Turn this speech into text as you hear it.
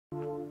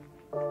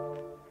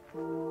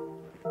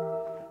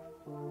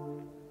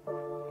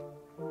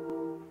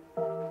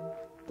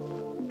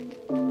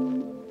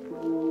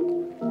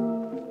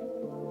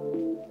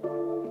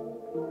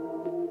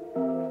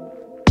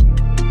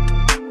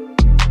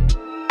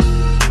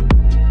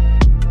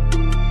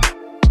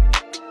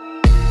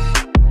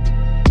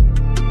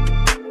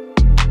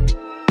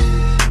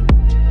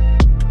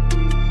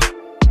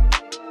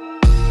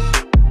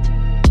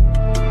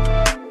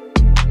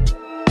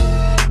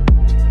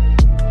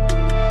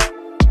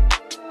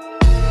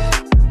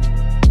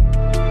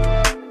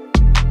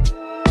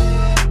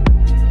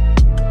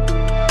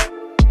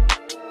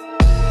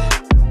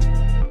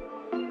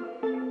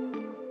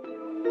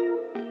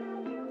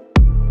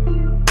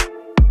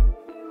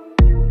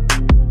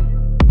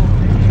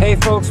Hey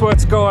folks,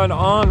 what's going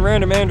on?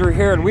 Random Andrew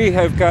here, and we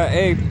have got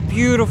a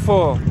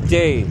beautiful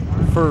day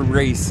for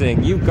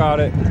racing. You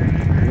got it.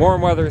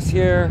 Warm weather's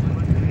here.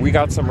 We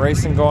got some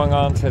racing going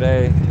on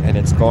today, and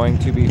it's going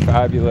to be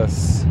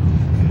fabulous.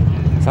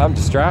 So I'm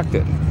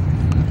distracted.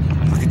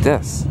 Look at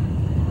this.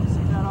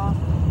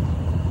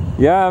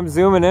 Yeah, I'm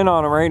zooming in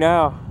on him right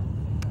now.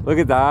 Look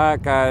at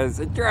that, guys.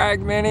 A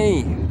drag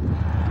mini.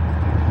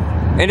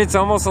 And it's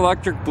almost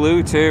electric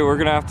blue too. We're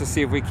gonna have to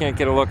see if we can't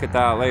get a look at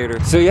that later.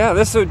 So yeah,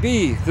 this would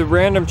be the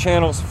Random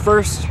Channel's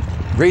first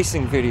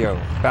racing video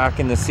back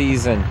in the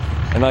season.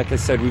 And like I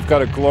said, we've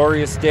got a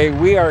glorious day.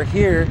 We are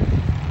here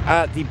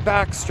at the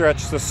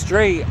backstretch, the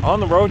straight on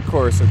the road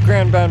course of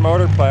Grand Bend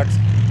Motorplex,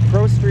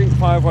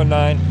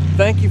 ProStreet519.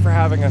 Thank you for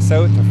having us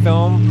out to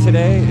film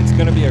today. It's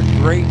gonna be a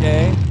great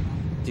day.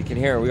 As you can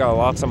hear, we got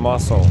lots of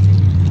muscle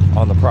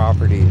on the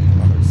property.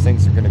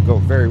 Things are going to go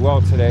very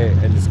well today,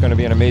 and it's going to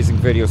be an amazing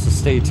video, so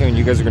stay tuned.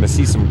 You guys are going to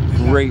see some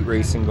great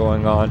racing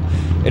going on.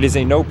 It is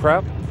a no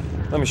prep.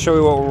 Let me show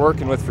you what we're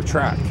working with for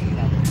track.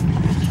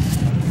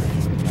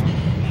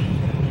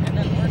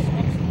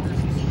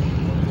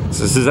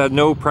 So this is as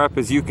no prep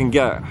as you can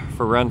get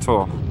for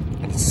rental.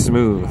 It's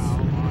smooth.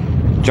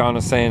 John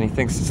is saying he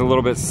thinks it's a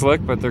little bit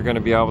slick, but they're going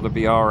to be able to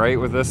be all right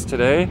with this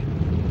today.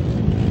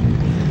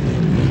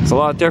 It's a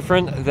lot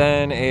different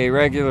than a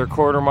regular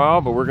quarter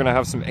mile, but we're gonna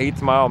have some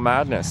 8th mile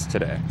madness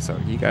today. So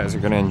you guys are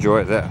gonna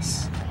enjoy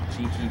this.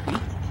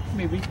 GTP?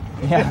 Maybe.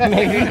 Yeah,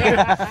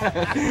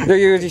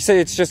 maybe. You say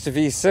it's just a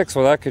V6.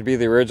 Well, that could be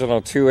the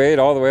original 2.8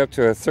 all the way up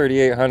to a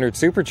 3800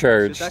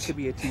 supercharged. That could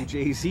be a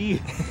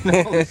 2JZ.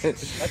 No, that's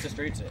a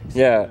straight 6.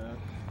 Yeah.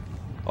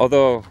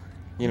 Although,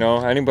 you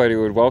know, anybody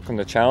would welcome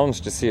the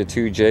challenge to see a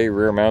 2J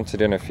rear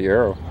mounted in a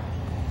Fiero.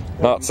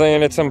 Not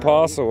saying it's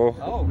impossible.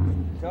 Oh,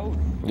 totally.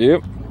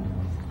 Yep.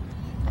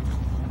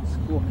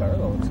 Cool car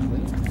though, it's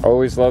clean.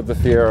 Always love the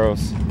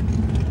Fieros. Can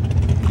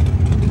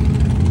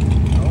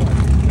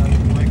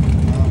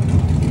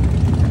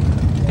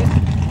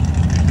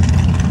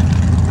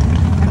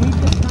we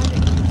just kind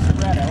of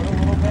spread out a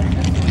little bit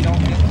so we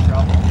don't get in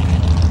trouble?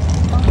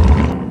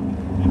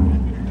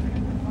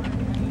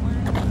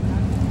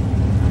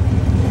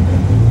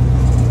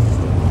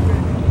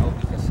 Oh,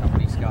 because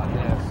somebody's got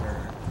this or...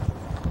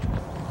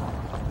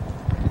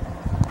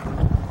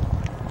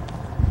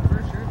 For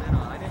sure, then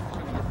I didn't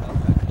really get that.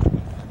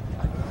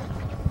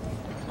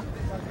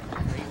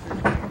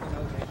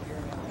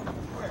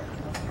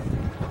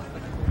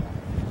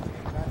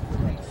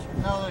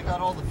 Now they got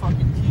all the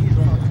fucking keys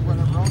and fucking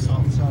whatever else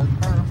outside.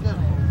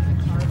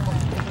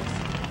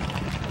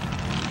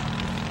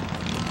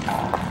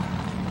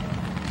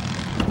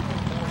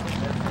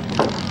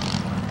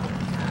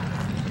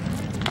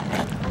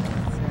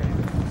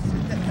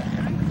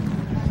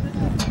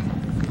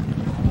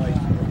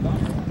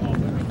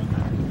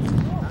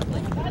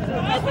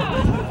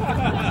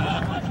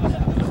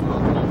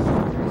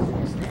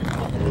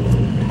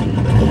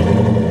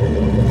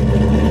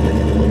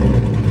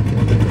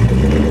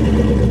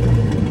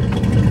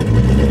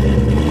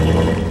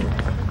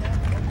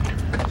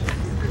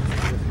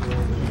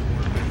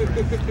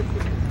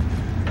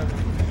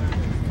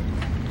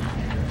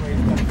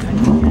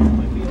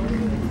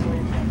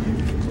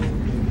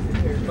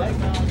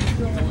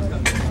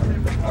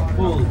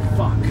 Holy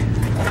fuck.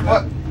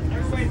 What?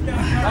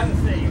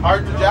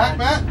 Hard to jack,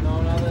 Matt?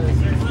 No,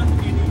 there's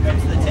nothing you need.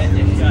 That's the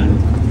 10-inch gun.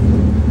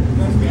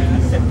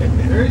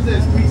 There's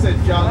this piece of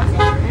junk.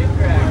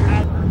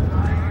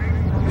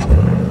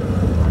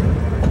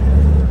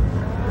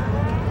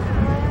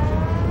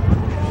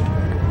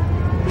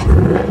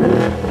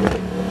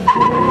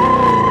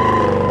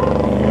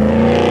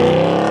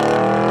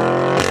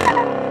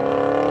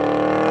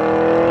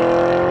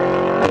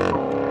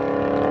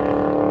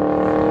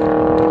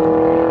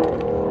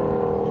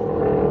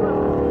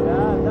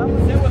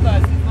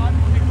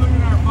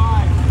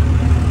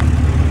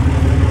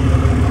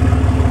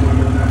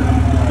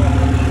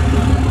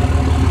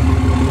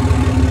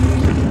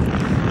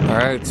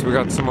 Alright, so we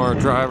got some more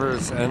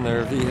drivers and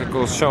their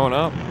vehicles showing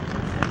up.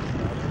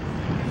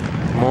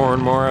 More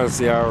and more as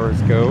the hours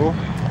go.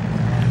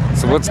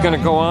 So what's going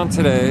to go on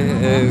today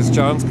is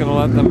John's going to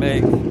let them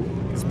make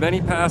as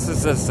many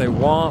passes as they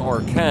want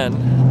or can.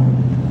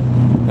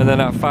 And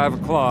then at 5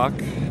 o'clock,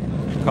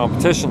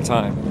 competition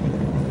time.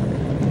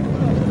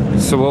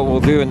 So what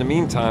we'll do in the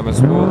meantime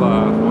is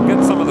we'll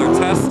get some of their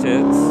test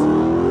hits,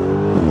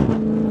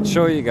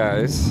 show you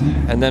guys,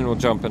 and then we'll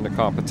jump into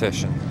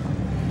competition.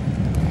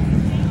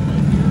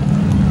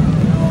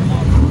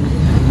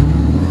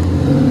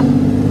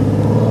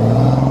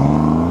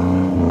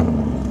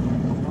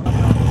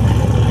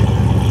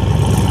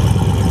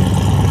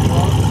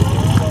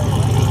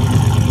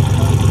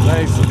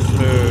 Nice and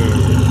smooth.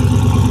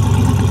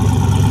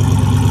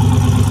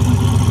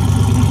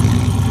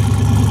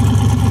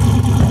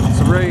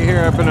 So right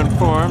here I've been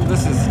informed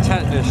this is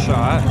tetanus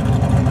shot,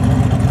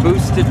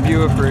 boosted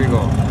Buick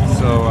Regal.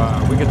 So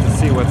we get to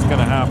see what's going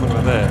to happen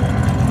with it.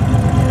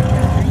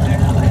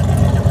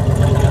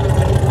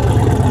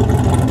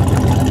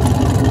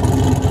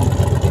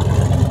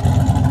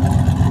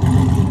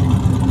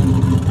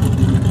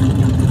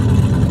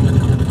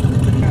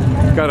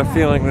 got a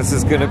feeling this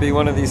is going to be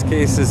one of these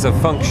cases of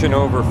function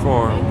over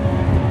form.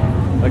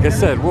 Like I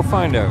said, we'll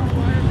find out.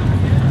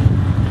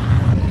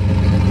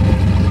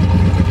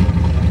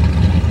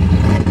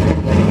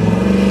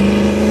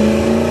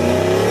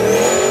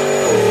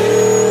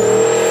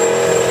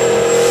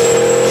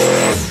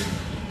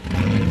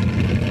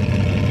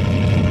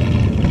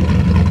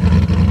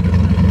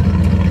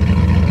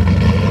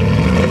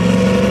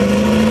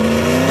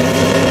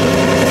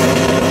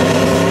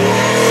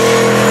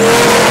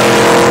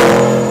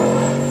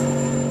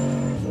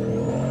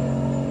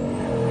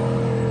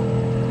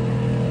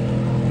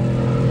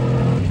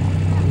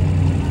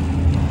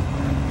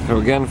 So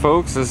again,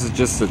 folks, this is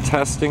just the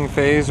testing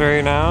phase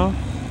right now.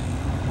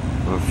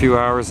 A few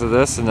hours of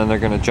this, and then they're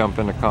going to jump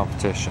into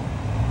competition.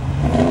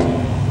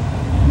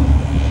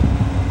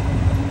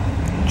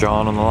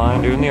 John on the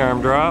line doing the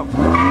arm drop.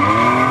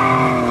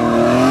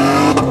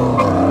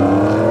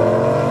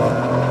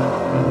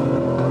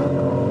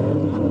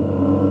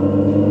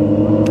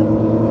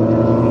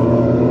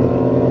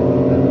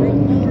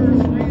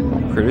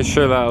 Pretty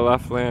sure that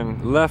left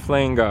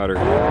lane got her.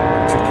 Two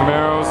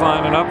Camaros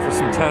lining up for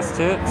some test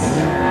hits.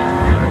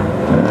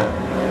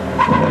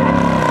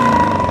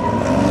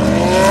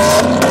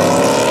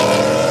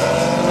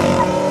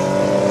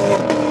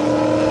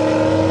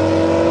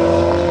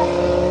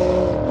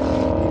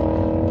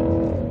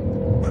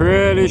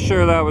 Pretty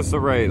sure that was the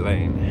right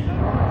lane.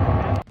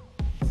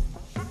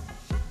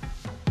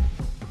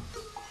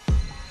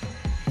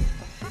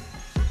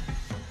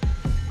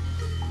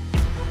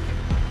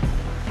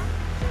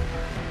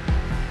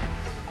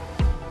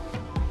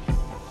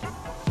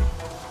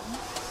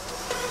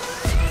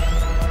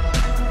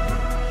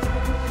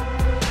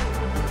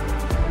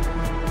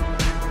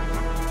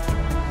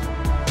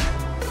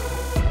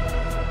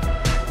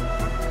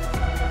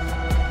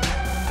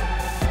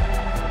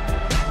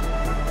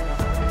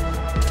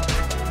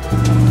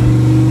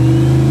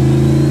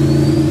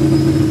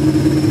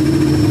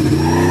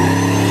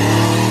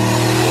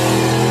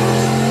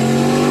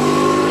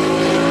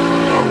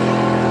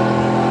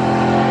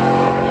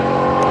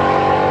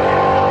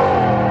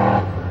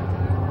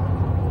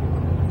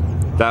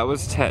 That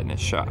was tetanus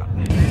shot.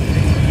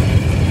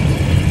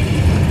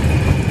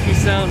 He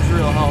sounds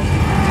real healthy.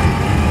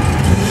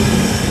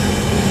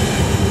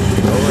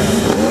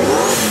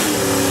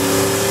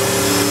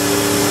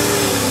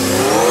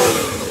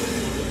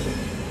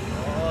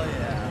 Oh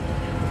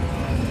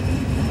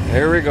yeah.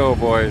 Here we go,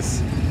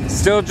 boys.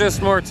 Still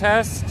just more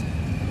test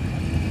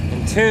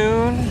and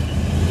tune,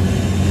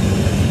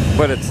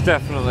 but it's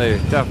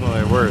definitely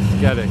worth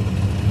getting.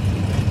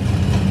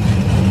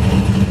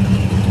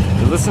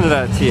 Listen to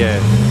that TA.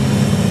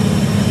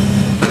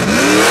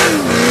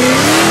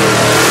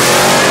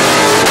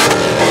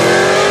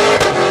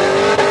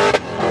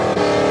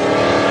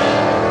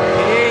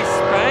 He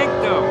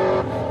spanked him.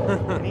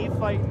 Can he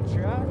fight in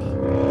track?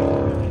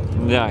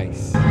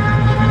 Nice.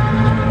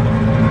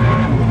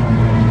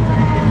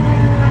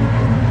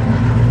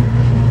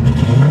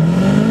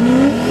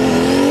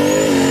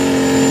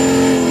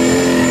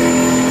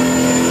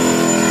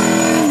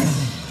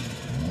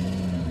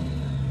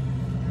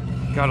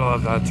 Gotta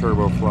love that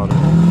turbo flutter.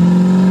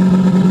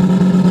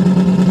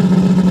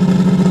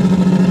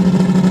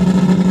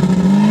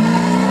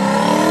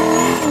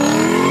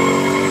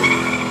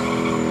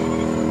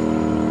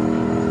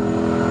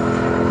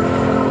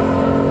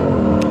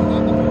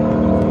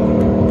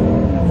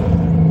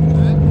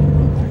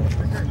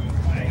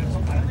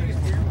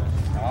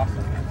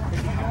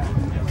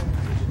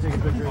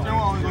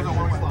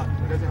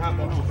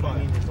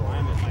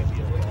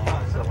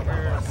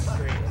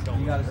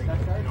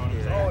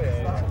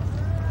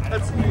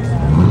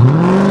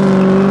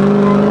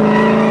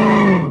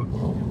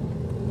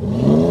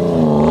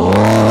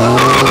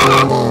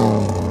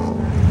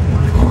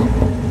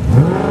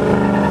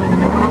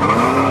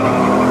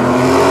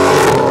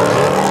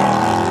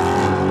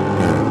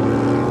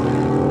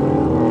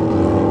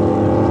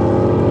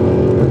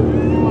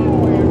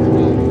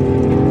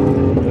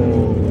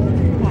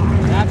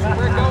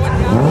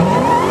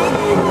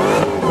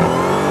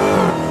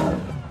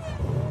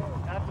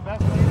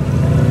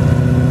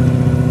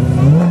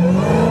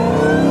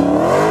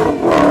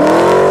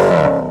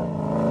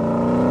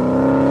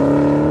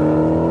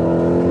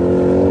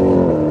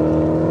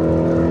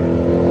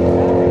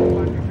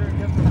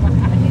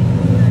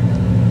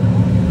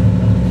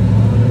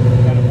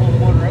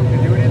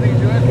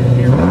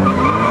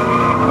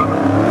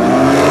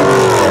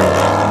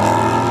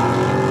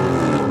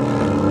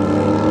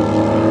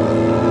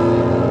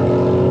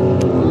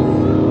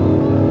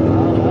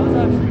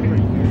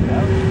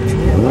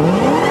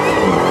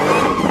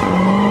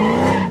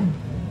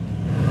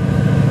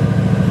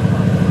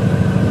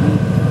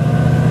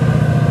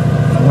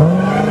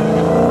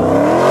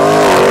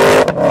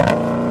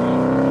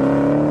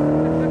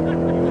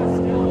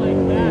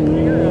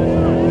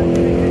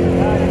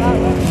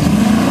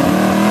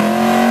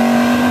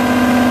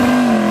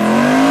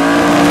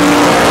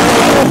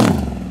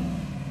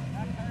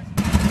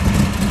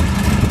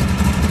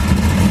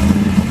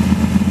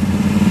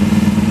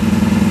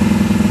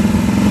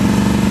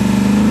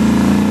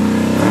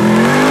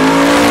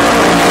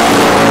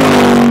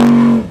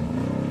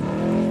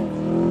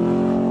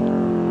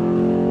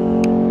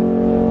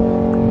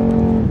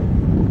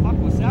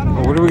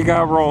 we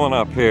got rolling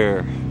up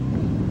here?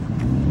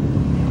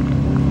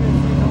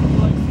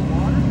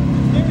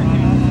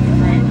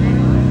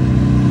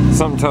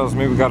 Something tells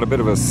me we got a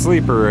bit of a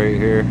sleeper right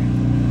here.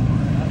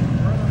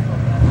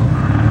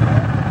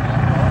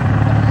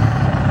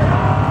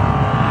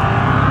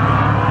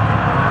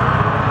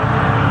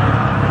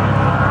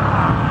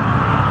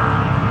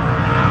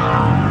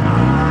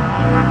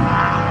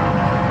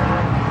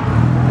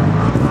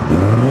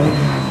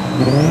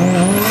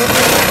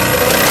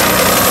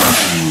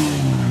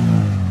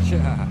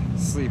 Yeah,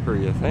 sleeper,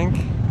 you think?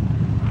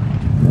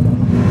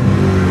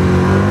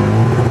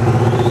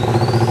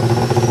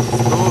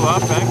 Spool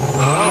up, eh?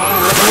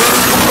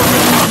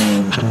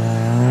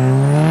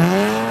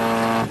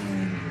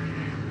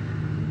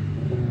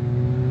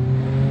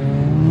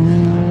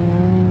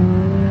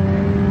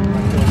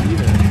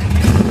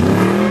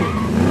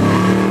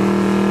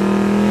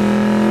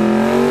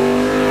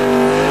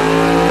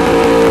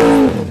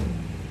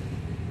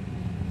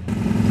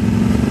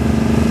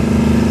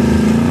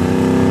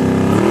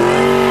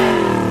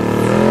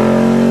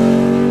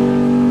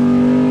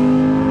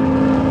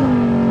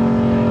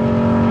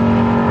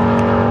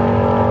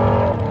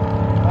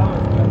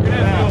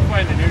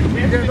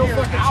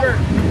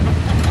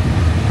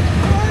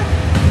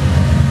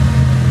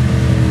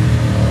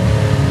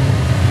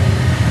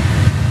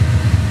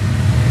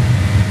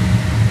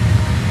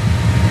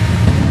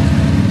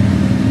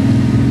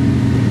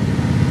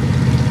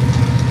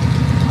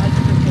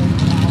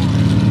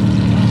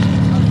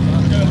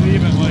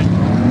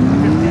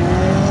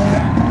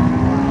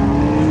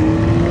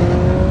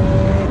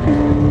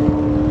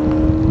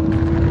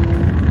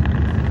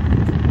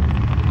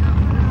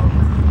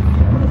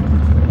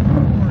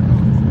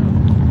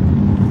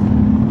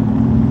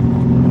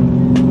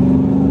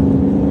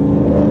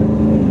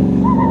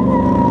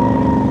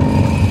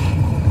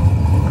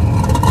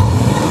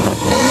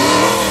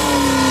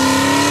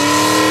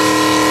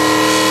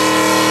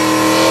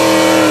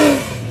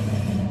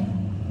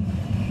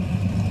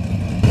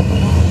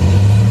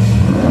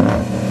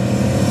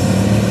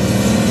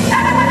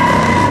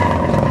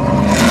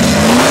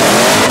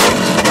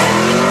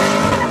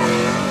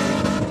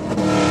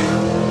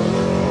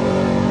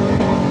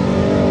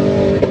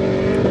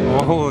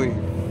 Holy,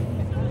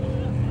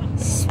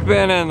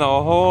 spinning the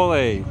whole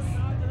eighth.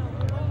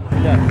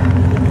 Yeah.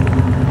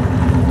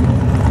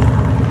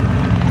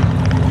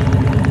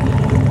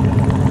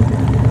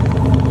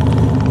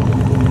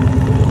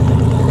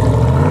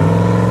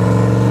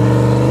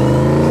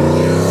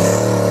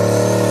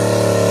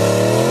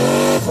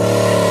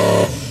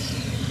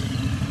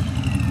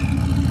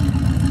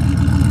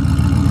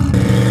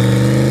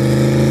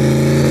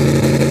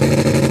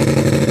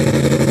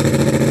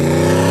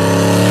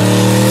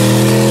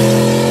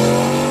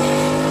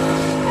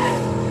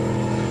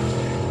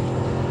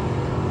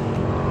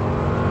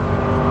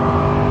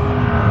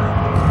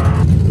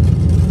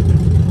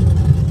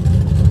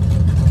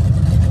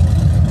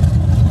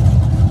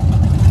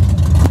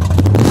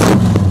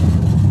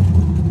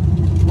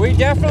 We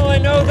definitely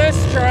know this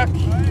truck. Oh,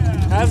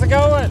 yeah. How's it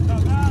going?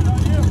 Not bad, how are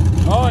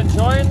you? Oh,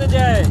 enjoying the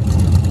day.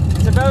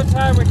 It's about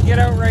time we can get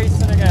out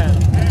racing again.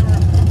 Hey,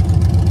 we're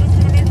just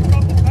gonna make a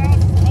couple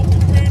passes.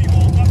 Hopefully Brady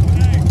won't up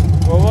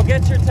today. Well, we'll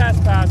get your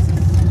test passes.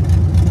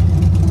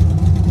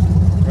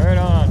 Right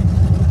on.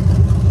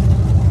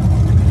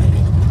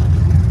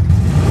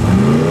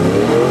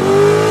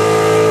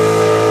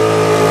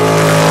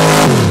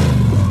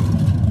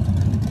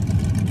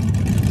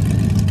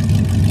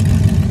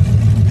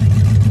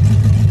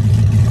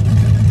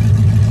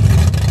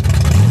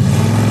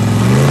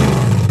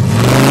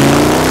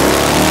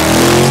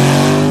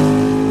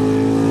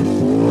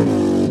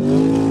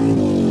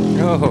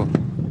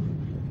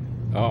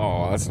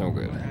 Oh, that's no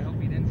good. I hope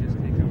he didn't just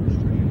take our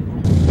street.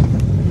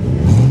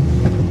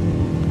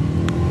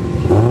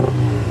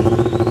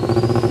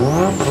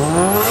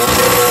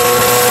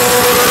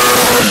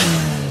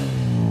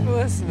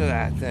 Listen to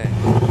that thing.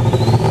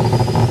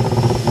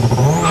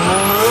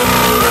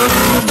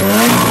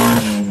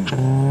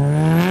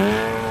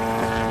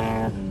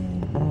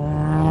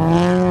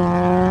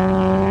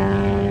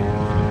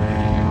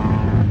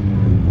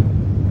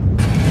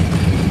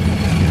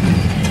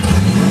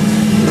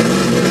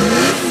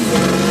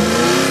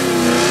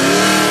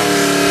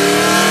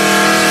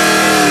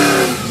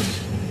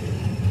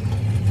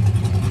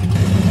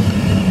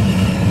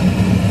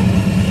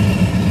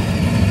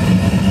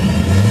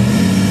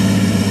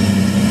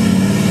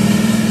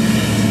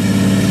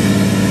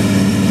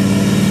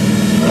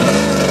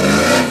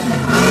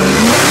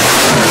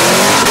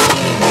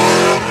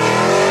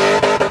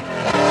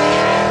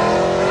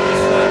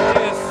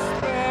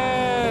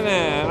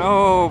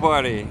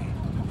 Buddy.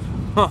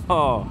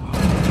 Oh.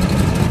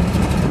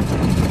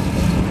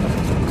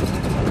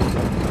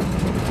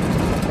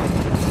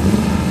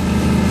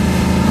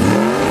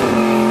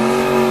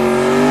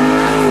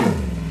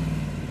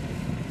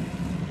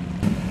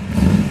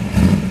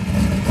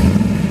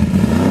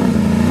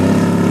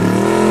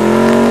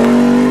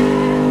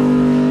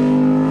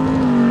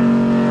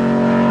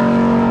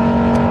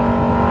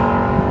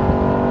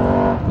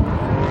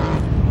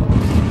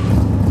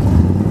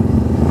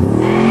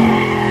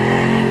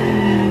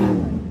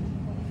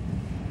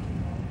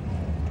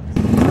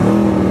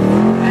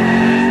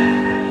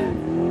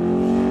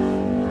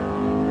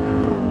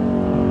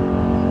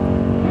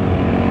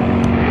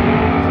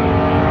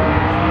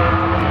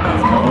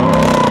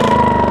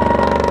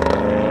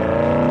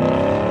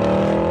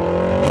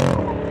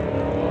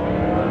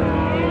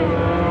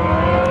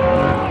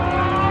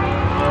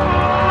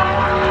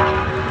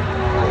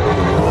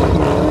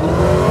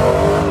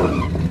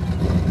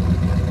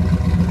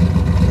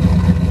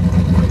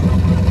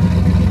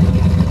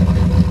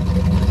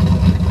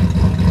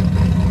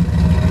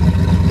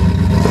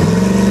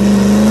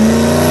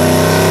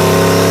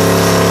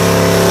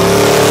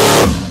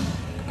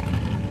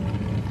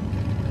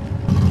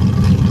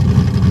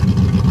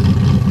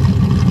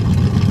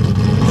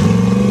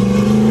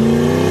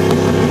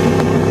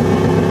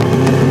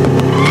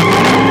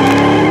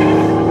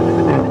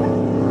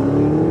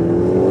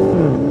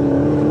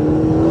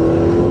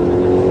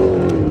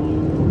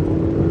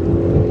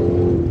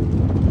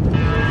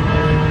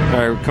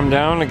 come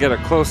down and get a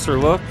closer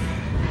look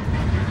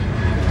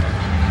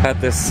at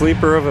this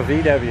sleeper of a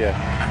VW.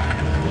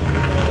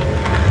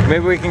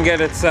 Maybe we can get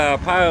its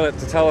pilot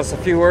to tell us a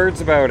few words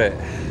about it.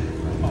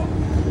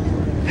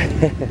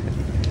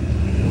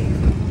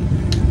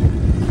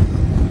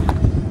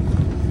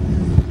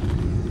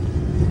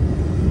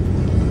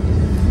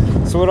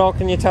 So what all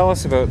can you tell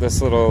us about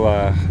this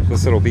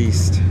little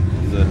beast?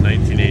 The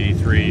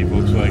 1983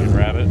 Volkswagen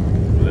Rabbit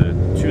with a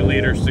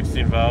 2-liter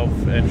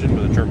 16-valve engine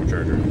with a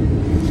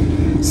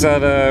turbocharger. Is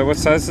that what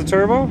size is the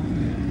turbo?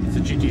 It's a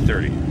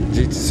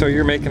GT30. So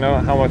you're making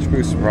out how much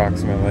boost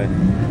approximately?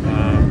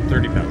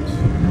 30 pounds.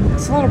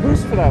 That's a lot of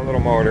boost for that little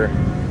motor.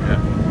 Yeah.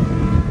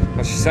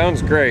 Well, she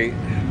sounds great.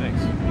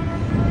 Thanks.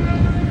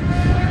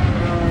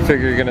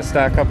 Figure you're gonna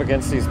stack up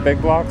against these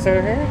big blocks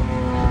out here?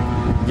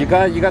 You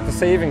got the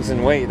savings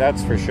in weight,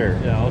 that's for sure.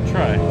 Yeah, I'll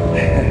try.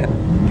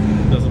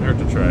 Doesn't hurt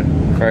to try.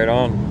 Right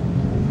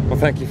on. Well,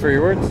 thank you for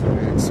your words.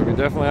 So we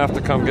definitely have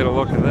to come get a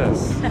look at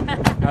this.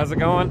 How's it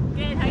going?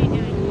 Good, how you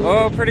doing?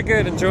 Oh, pretty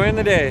good. Enjoying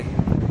the day.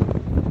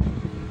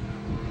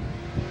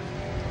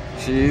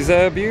 She's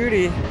a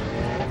beauty.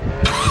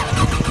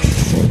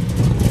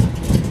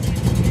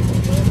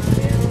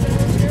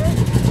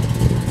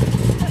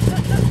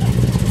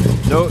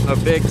 Note the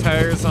big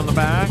tires on the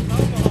back.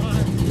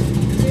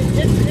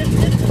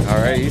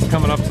 Alright, he's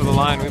coming up to the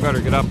line. We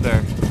better get up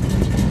there.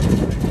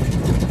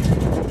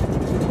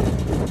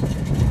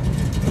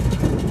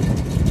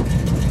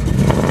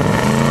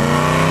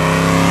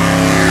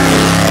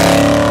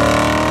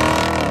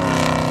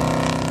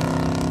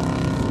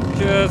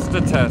 Just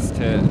a test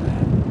hit.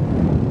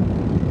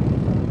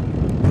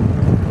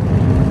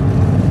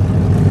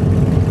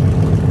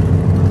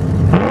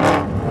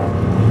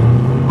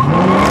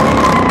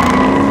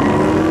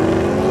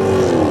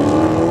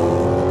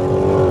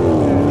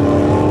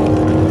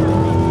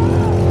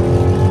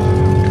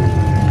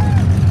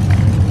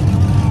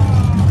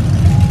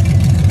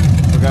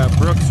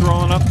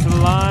 Rolling up to the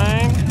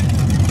line.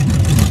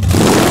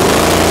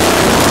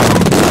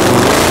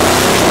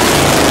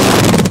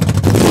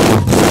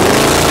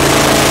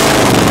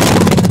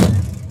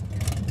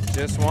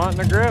 Just wanting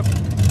a grip.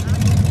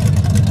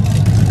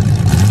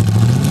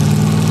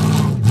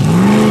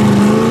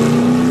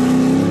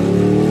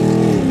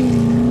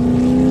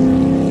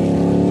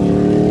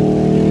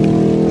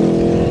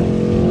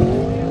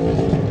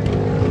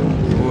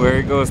 Ooh,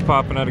 there he goes,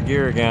 popping out of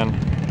gear again.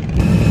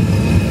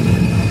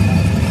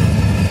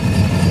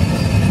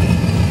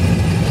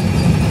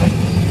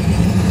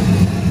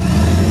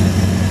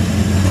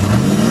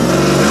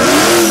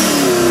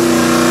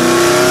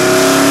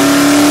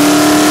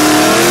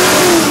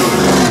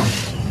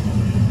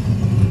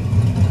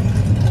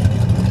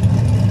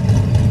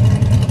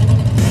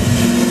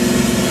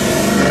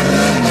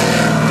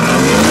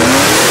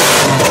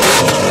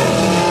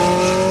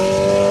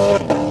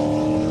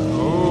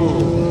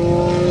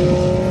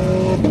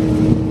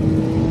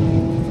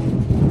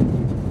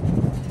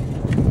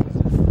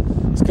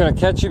 Gonna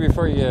catch you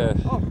before you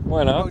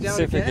went up.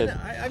 See if we could.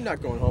 I'm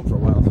not going home for a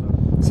while, so.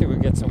 See if we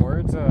can get some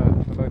words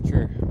about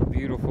your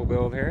beautiful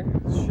build here.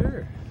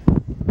 Sure.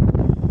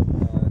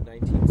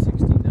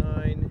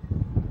 1969,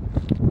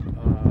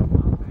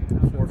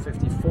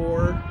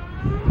 454,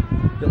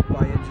 built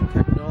by Engine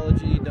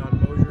Technology, Don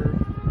Mosier,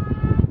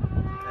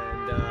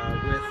 and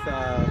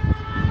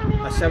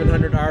with a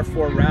 700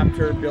 R4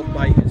 Raptor built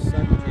by his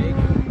son Jake.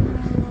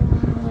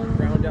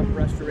 Ground up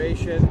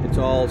restoration. It's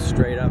all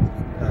straight up.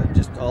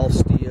 Just all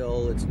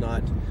steel. It's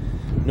not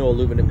no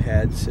aluminum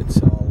heads. It's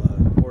all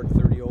board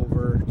 30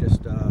 over,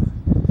 just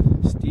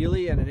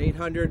steely and an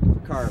 800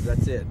 carb.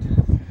 That's it.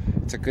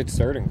 It's a good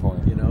starting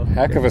point. You know,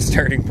 heck of a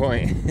starting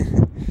point.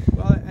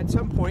 Well, at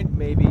some point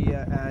maybe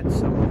add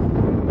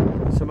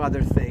some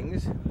other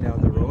things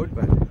down the road,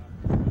 but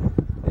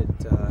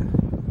it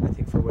I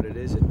think for what it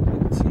is, it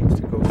seems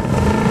to go.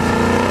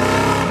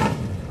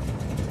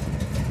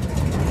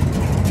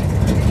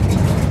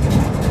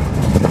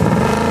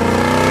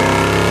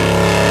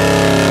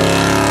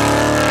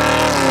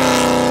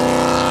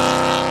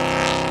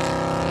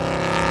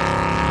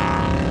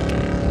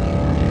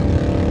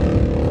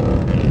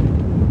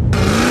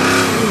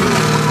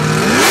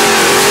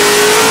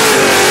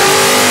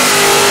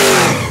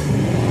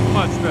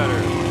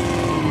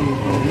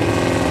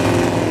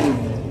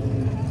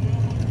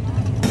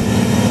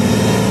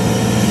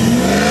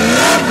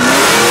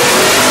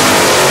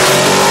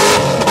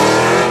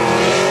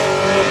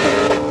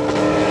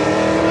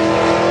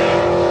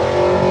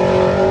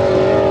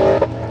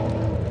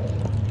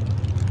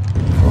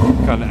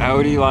 Got an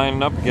Audi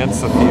lining up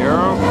against the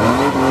Fiero.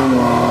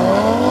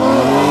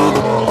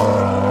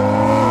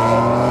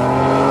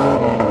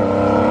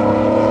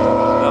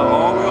 The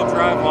all-wheel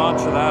drive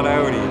launch of that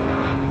Audi.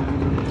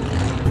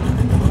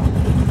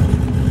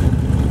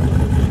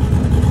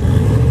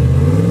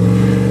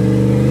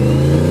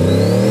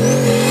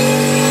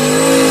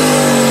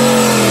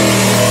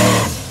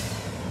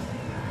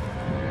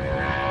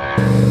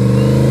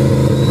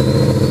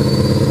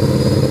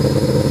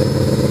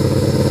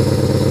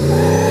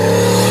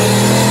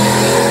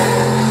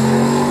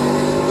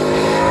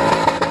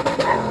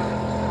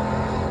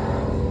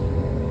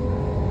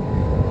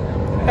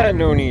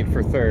 no need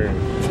for third.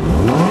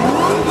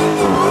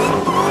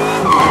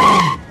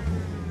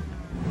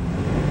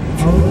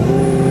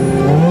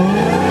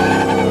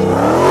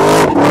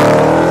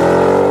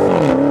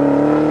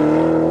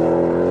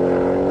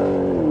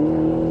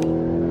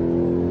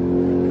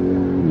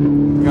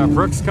 Got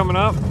Brooks coming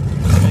up,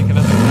 making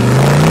us.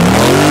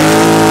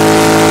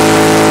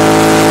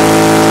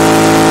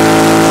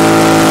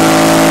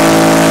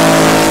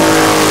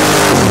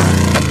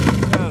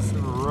 Just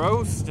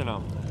roasting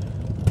them.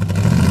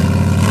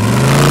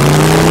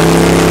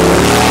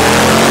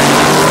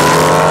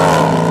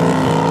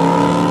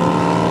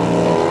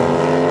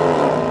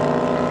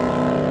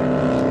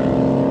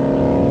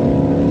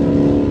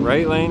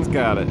 Right lane's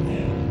got it.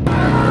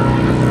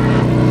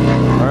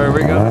 Alright,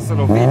 we got this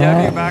little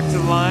VW back to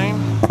the line.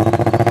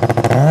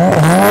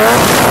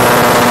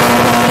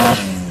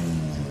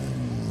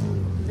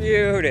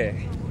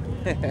 Beauty.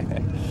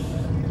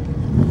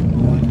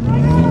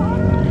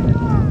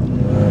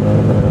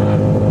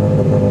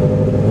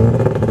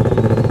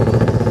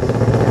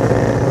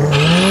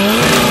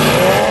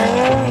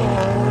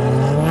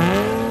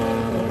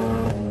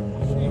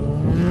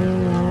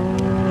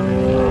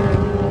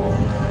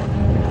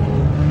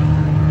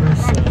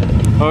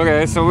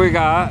 Okay, so we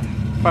got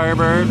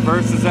Firebird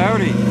versus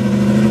Audi.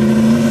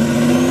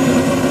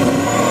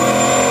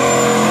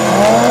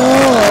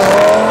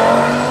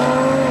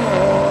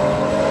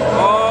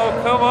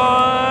 Oh, come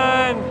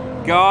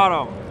on!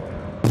 Got him.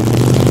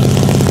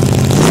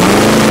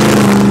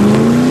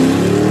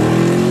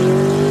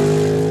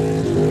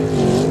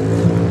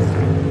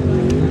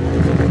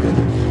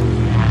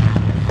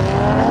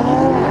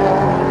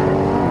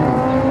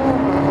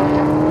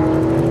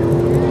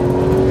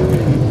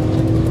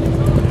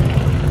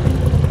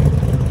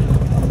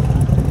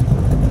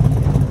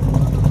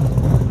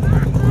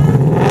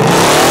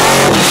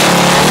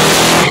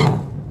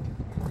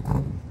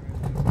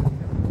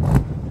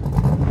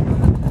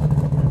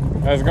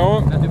 How's it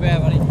going? Not too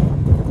bad, buddy.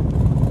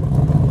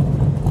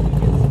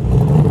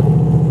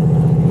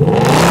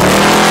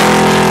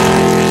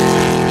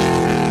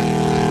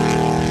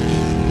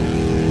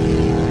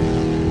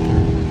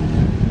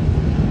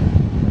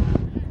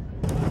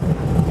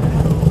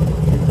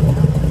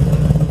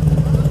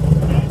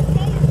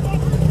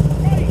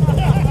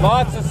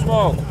 Lots of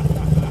smoke.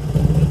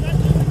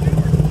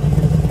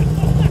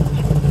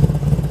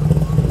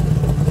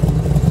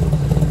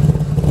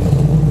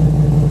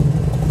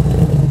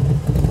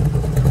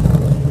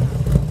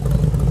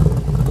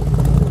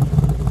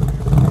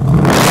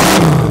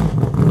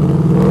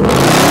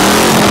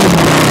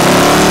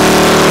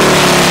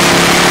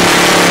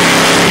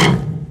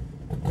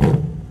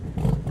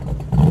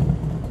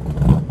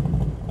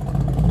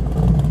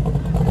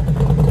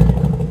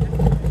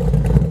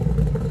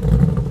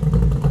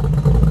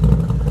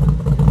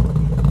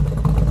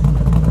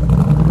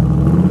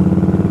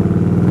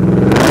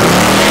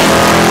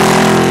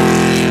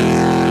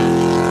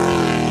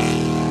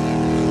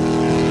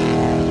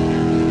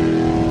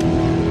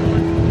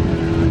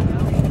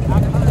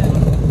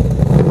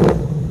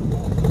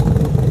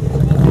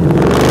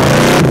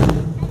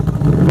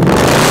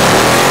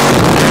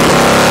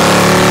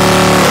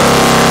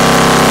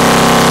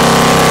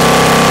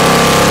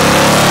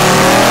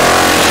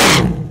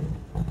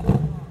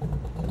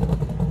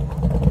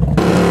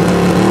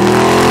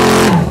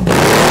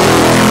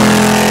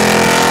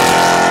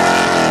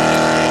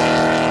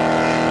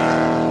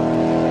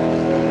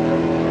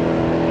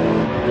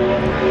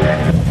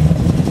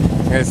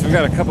 Okay, so we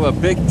got a couple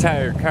of big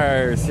tire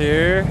cars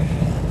here.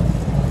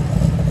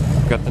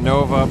 Got the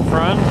Nova up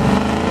front.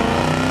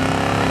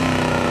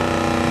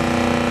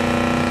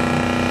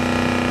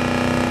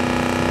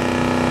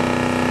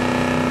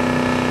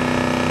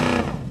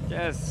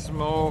 Just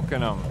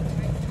smoking them.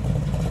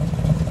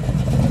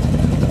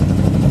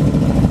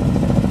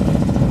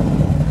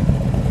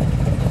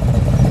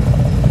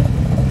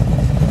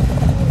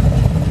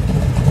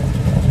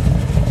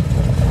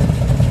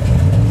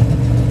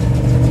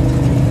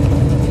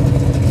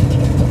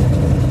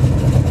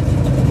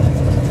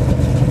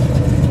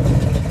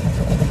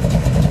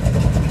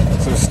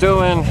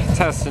 Still in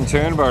test and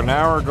tune about an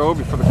hour ago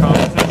before the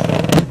competition.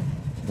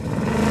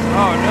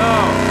 Oh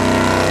no!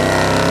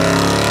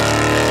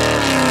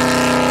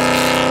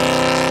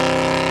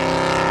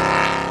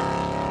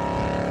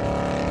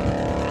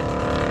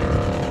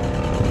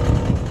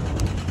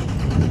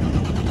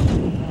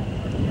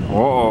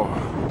 Whoa.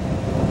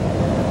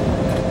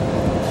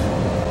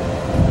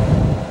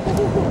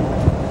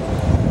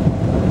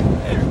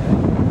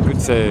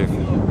 Good save.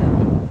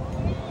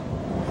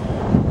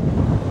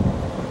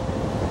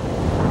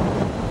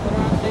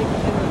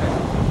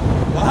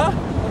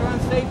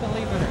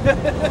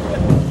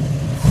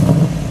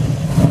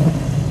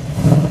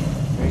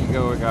 There you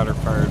go, we got her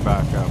fired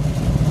back up.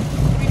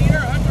 We need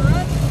her under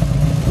run.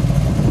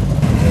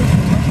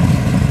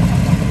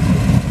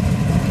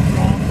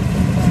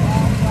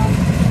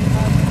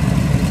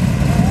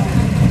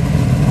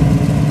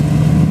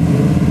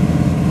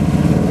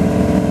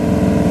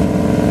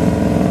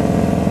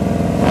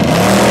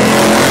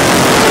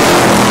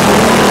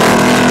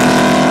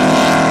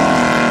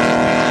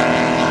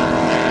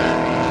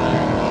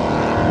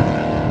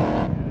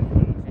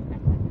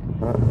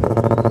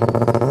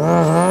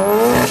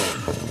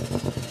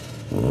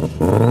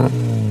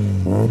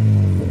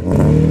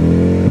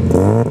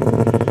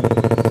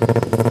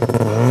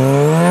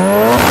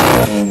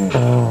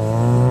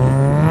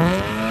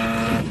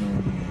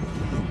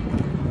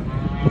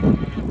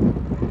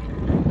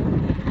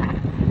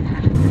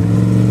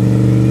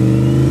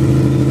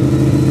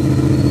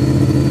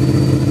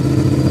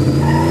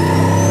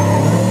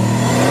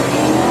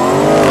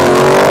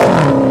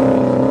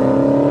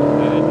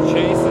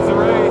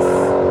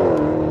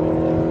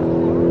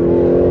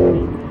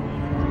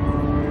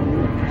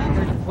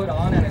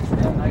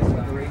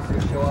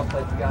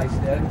 guys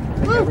did. I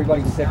think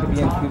everybody's sick of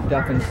being cooped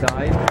up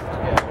inside.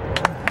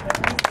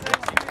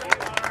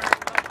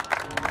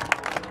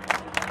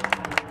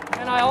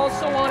 And I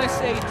also want to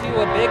say, too,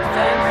 a big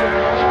thanks to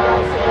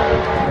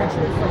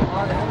Richard for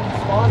not having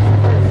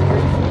sponsors this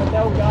series.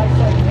 Without guys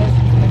like this.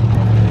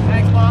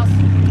 Thanks, boss.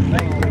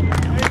 Thank you.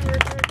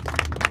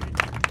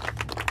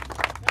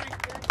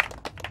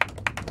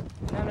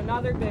 And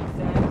another big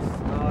thanks,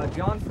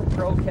 John from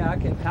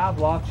ProCac and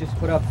Pavlov just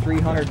put up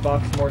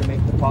 $300 more to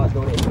make the pot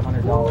go to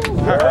 $800. All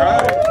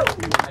right.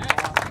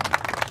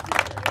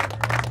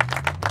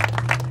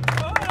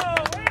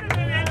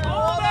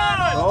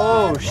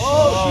 Oh,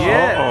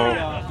 shit.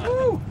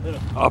 Uh-oh.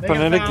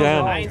 Upping it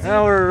again.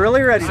 Now we're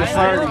really ready to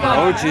start.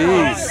 Oh,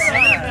 jeez.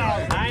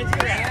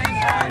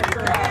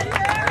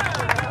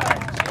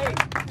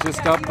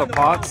 Just up the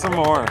pot some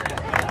more.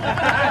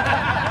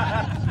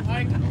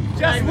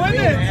 Just win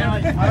it!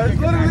 I was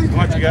literally.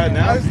 What you got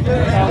now? I was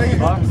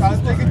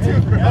thinking too,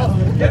 bro.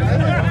 Get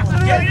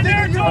in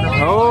there,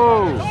 Tony!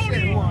 Oh!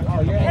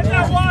 What's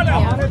that water?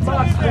 $100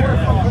 more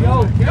from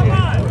Joe. Come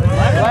on!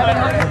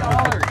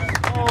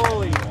 $1,100.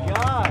 Holy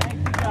God.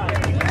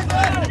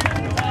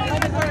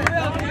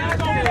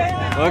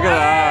 Look at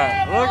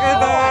that! Look at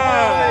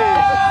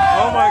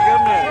that! Oh my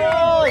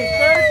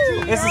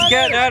goodness! This is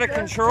getting out of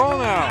control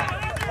now.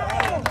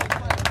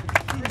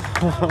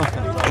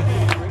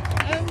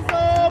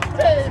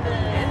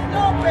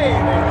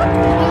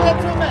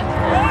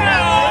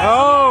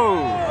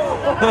 Oh!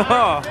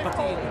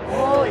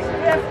 Holy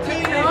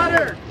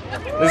 1,500!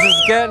 This is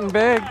getting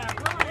big.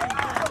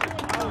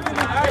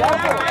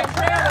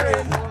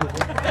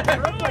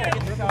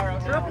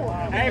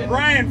 Hey,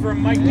 Brian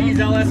from Mike D's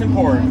LS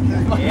Import.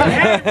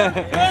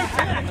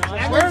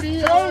 Where's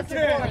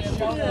Protein?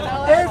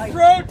 Where's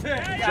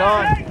Protein?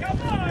 John.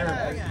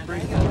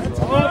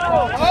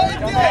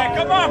 Hey,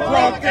 come on,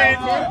 Protein.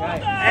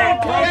 Hey,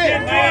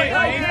 Protein, man.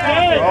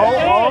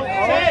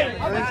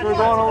 I think we're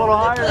going a little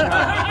higher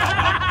now.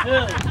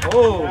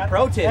 Oh,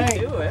 protein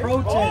too, eh?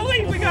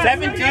 Holy, we got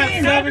 17.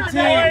 We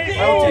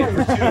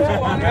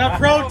got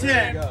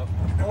Protein.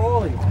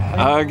 Holy.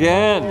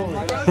 Again.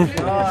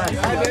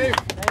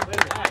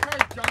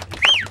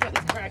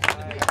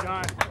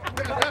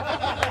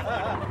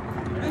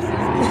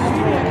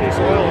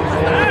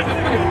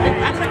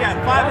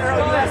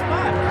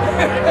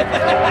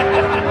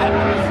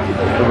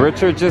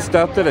 Richard just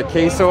upped it a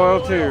case of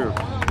oil too.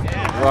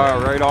 Wow,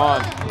 right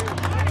on.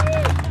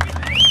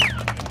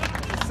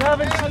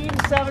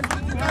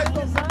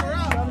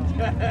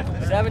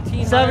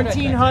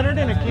 1,700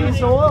 in a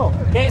case of oil.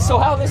 Okay, so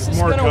how this is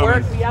going to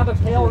work, we have a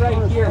pail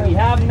right here. We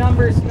have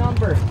numbers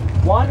numbered.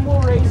 One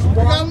will raise one.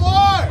 We got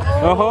more!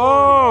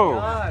 Oh!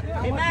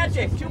 Hey,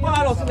 Magic, 2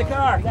 bottles in the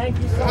car. Thank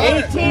you so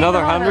much. Another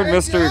 100,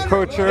 Mr.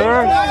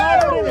 Couture.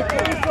 1,800 in a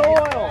case of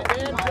oil.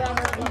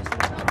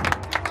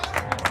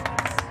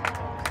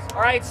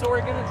 All right, so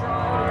we're going to draw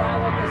out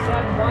around, like I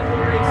said, one will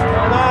raise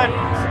one.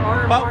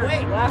 But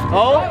wait.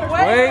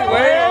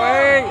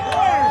 Wait.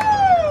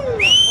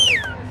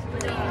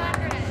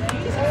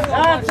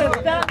 That's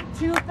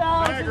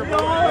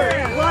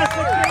 $2,000 plus a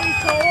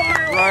case of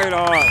oil. Right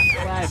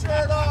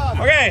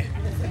on. Okay.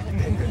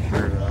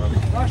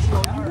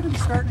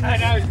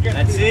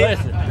 That's it.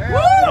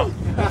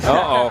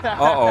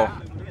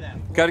 Uh-oh.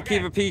 Got to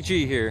keep it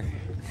PG here.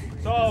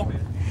 So,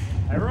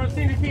 everyone's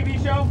seen the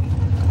TV show?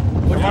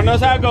 Everyone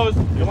knows how it goes.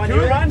 You want 2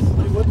 runs?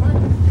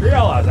 3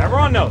 all-outs.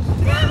 Everyone knows.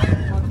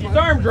 His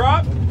arm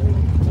drop.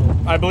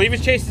 I believe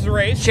it's Chase is a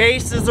race.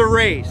 Chase is a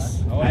race.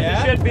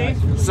 As it should be.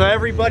 So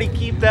everybody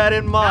keep that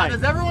in mind.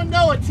 Does everyone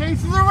know what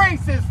Chase is a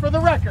race is for the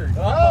record?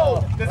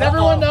 Oh! Does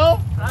everyone know?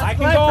 I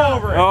can go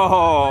over it.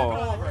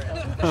 Oh.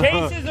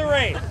 Chase is a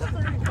race.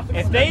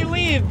 If they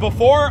leave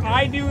before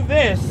I do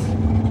this,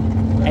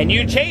 and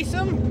you chase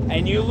them,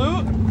 and you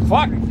lose,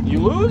 you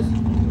lose?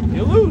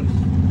 You lose.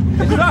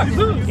 It sucks.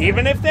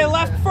 Even if they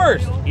left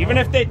first, even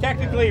if they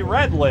technically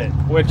red lit,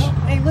 which...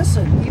 Hey,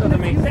 listen, even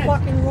if you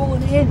fucking roll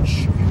an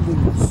inch, you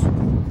lose.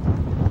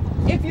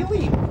 If you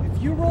leave.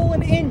 If you roll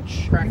an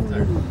inch, you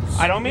lose.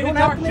 I don't mean to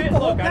talk shit.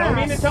 Look, I don't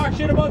mean to talk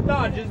shit about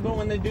Dodges, but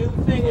when they do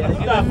the thing with the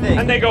stuff,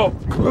 and they go...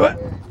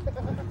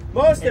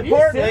 Most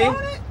importantly,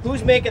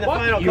 who's making the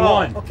final call?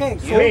 Won. Okay,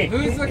 so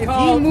Who's the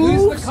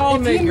call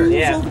maker?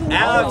 Yeah,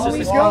 Alex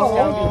is the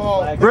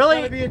call.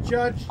 Really? Be a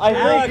judge. I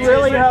think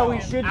really how we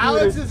should do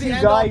Alex is is the 2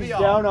 end all guys be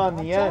all. down on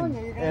the end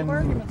and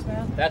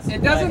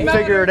It doesn't matter.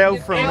 figure it out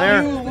from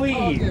there. If you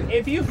leave,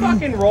 if you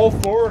fucking roll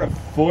forward a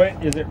foot,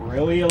 is it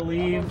really a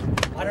leave?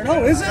 I don't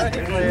know, is it?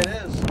 If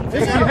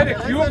you hit a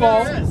cue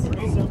ball,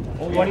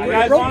 well, what do you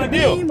guys want to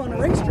do? Beam on a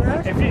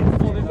racetrack. If it,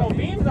 well, there's no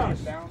beams on a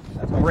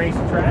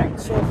racetrack.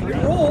 So if he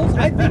rolls,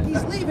 I think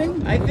he's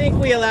leaving. I think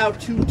we allow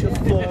 2 to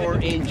 4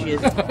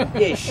 inches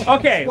ish.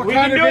 Okay, we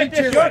can do it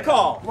this way. Your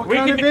call. What We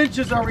kind can of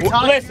inches are we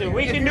talking? Listen,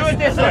 we can do it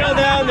this way. Settle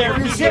down there.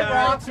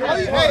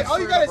 All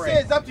you gotta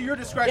say is up to your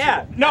discretion.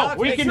 Yeah, no,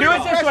 we can do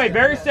it this way.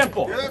 Very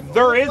simple.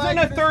 There isn't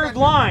a third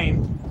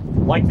line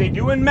like they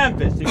do in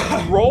Memphis. If you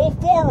roll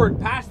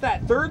forward past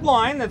that third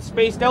line that's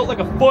spaced out like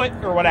a foot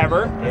or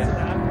whatever,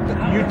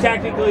 you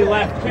technically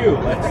left 2,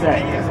 let's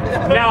say.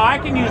 Now I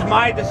can use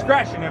my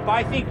discretion. If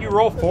I think you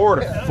roll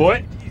forward a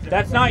foot,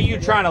 that's not you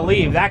trying to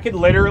leave. That could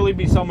literally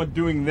be someone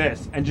doing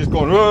this and just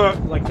going,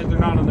 like, because they're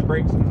not on the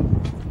brakes.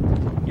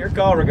 Your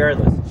call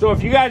regardless. So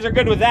if you guys are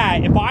good with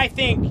that, if I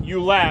think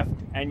you left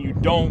and you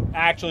don't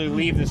actually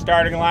leave the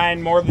starting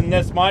line more than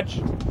this much,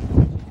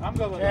 I'm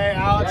good with it. Hey,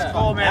 Alex,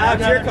 cool, man.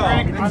 Alex, your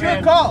call. It's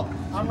your call.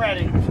 I'm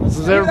ready.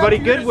 Is everybody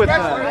good with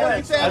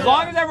that? As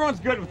long as everyone's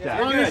good with that.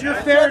 As long as you're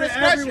fair to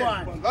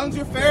everyone. As long as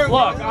you're fair.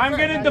 Look, I'm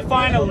going to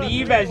define a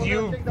leave as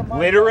you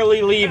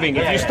literally leaving.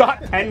 If you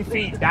stop 10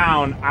 feet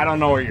down, I don't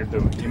know what you're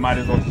doing. You might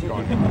as well just go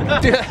in.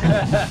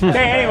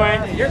 Okay,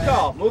 anyway. Your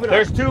call. Moving on.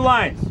 There's 2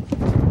 lines.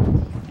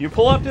 You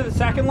pull up to the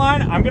second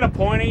line, I'm going to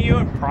point at you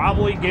and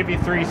probably give you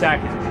 3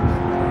 seconds.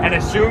 And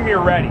assume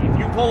you're ready. If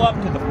you pull up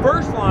to the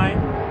first line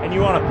and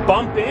you want to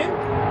bump in,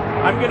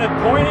 I'm going to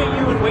point at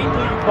you and wait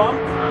till you bump.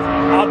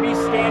 I'll be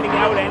standing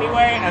out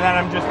anyway, and then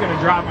I'm just going to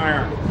drop my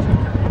arm.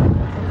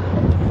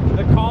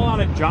 The call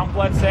on a jump,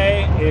 let's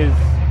say, is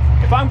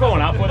if I'm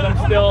going up with them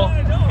still,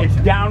 it's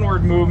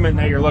downward movement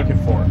that you're looking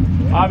for.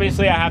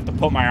 Obviously, I have to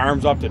put my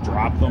arms up to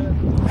drop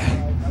them.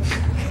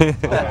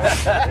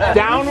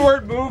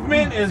 Downward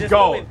movement is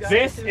go.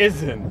 This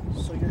isn't.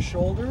 So your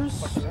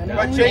shoulders.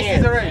 But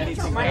chases are in.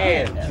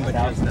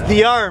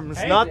 The arms,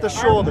 not the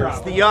shoulders.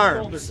 The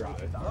arms.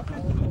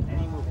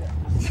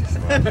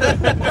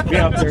 Be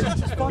up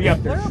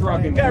there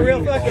shrugging. Got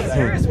real fucking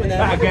serious when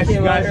that. I guess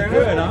you guys are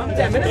good, huh?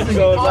 10 minutes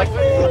ago, it was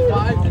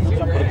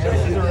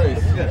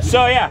like.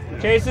 So yeah,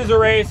 chase is a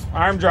race,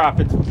 arm drop.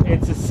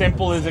 It's as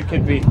simple as it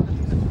could be.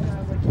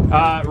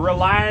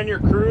 Rely on your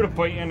crew to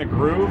put you in a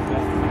groove.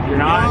 If you're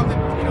not,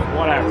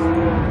 whatever.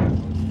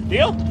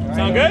 Deal?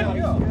 Sound good?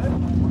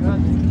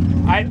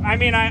 I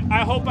mean,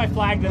 I hope I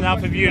flagged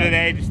enough of you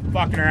today just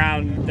fucking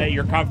around that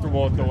you're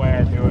comfortable with the way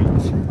I do it.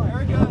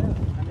 Very good.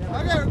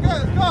 Okay, we're good.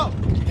 Let's go.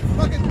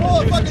 Fucking pull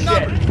a fucking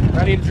number.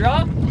 Ready to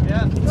draw?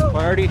 Yeah.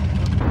 Party.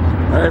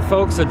 All right,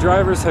 folks, the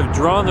drivers have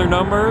drawn their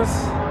numbers.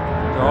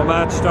 They're all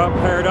matched up,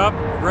 paired up,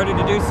 ready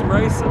to do some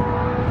racing.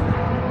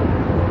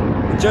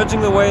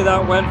 Judging the way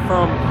that went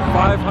from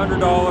 $500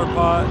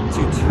 pot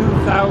to $2,000,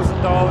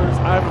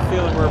 I have a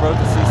feeling we're about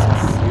to see some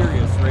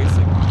serious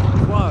racing.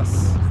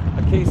 Plus,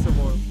 a case of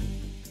oil.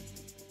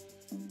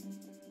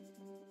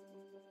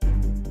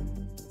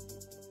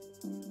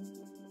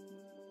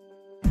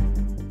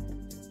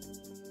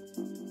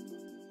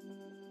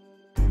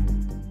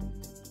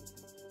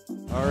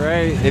 All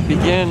right, it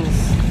begins.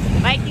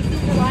 Mike, you see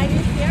the line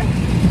is here?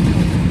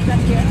 Is that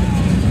here?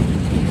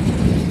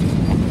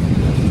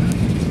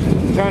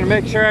 Trying to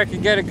make sure I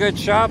can get a good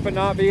shot but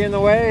not be in the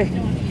way.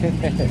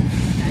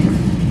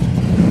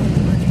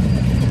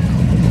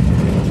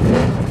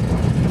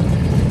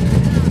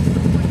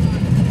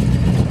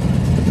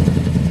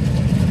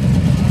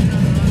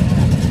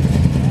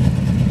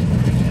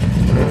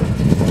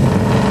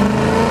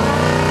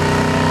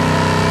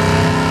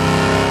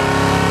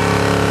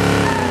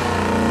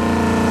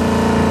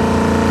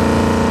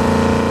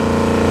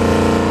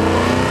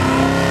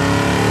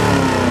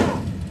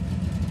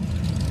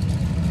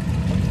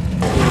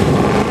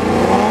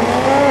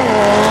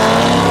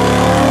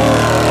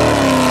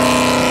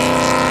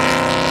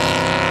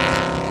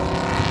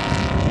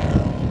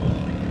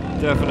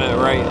 Definite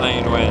right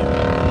lane win.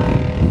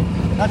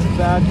 That's a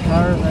bad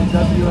car, right?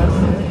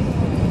 WS6.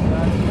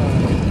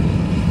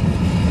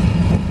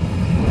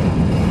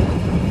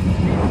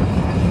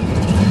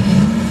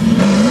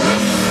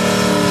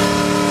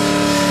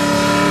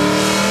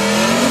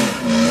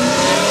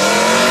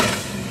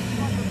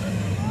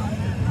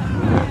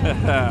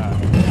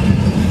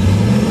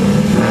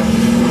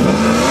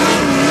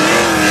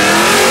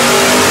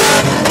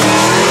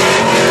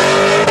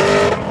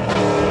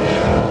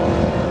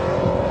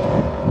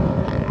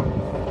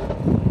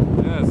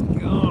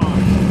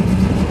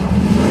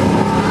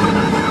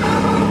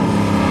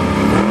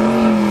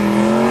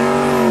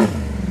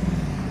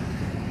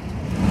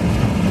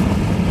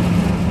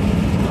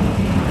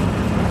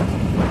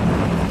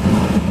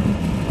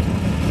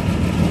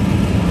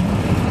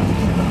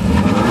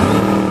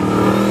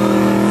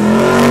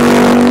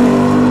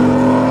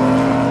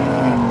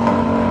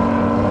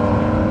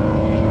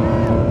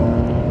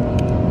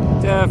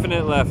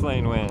 Definite left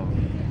lane win.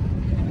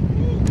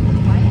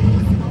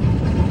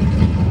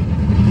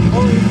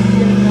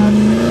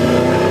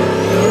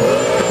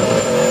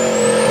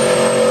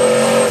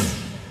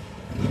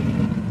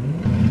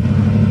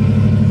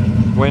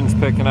 Wind's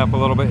picking up a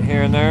little bit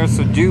here and there,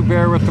 so do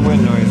bear with the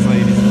wind noise,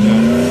 ladies and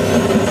gentlemen.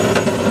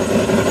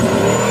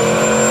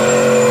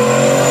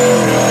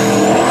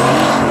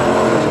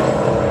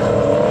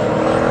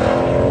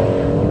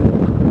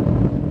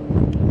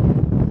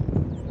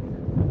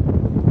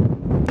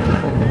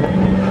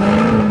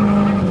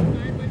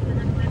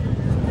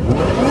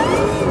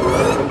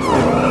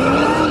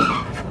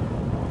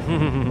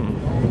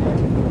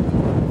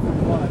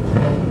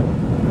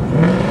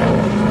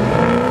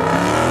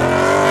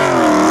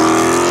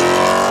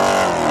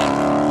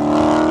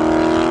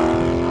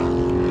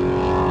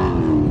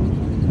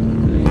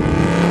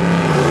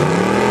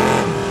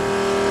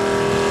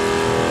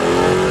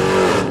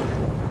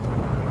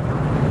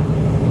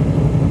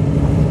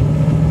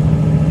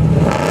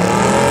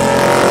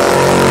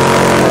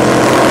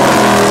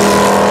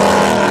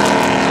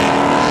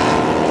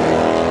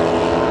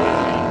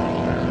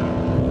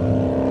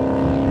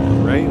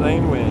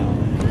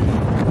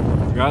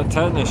 Got a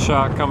tetanus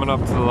shot coming up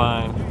to the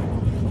line.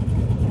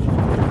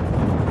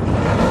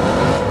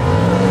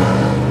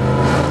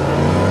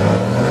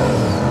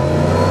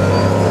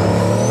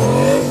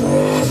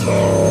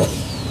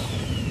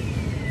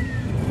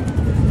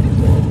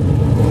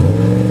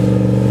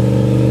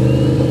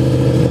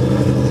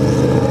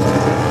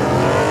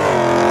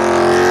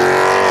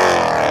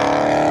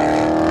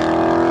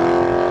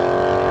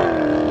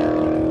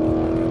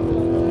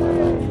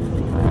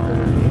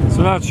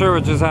 So not sure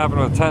what just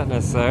happened with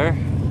tetanus there.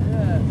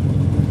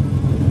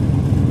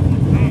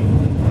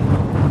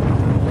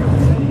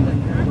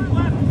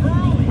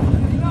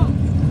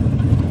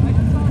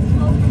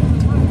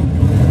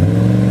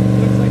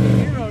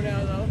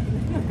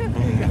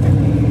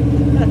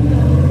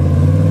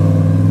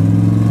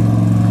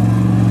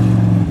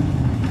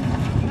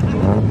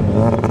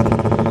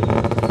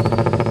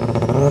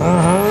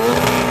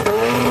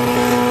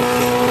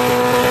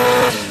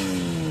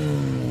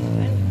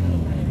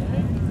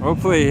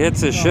 Hopefully he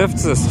hits his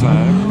shifts this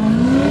time.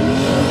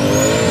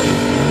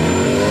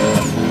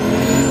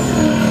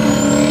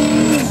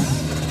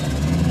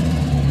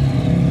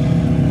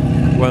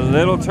 One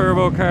little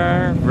turbo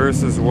car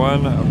versus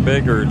one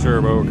bigger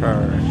turbo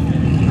car.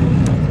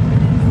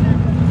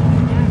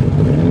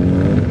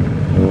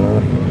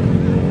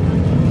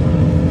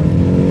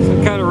 So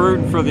I'm kind of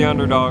rooting for the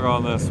underdog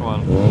on this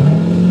one.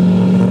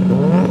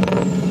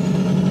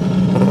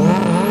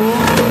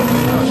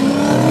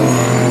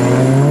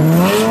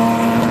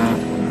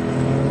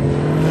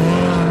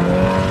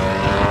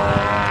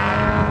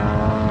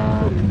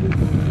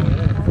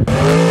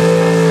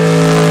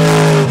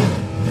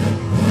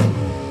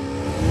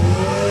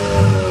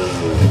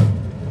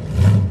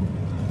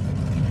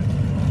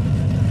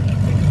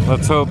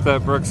 Let's hope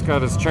that Brooks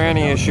got his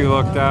tranny issue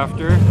looked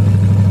after.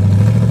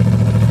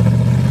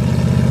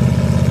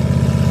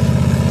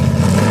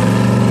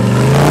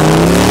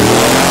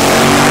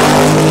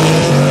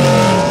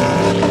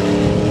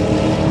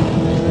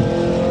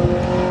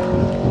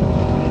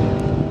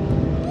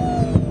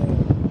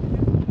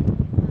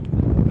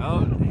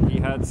 Oh, he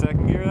had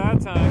second gear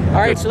that time.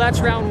 All right, so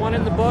that's round one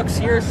in the books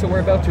here. So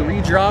we're about to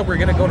redraw. We're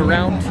gonna go to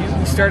round two.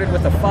 We started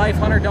with a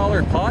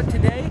 $500 pod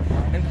today.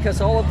 And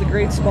because all of the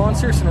great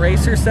sponsors and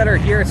racers that are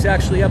here, it's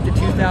actually up to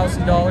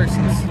 $2,000,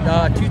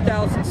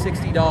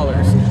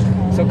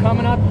 $2,060. So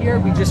coming up here,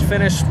 we just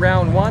finished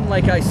round one.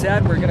 Like I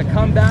said, we're gonna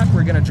come back,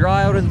 we're gonna draw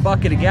out of the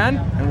bucket again,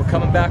 and we're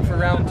coming back for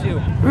round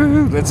two.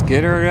 Woohoo, let's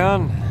get her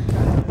done.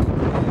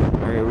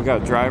 All right, we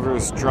got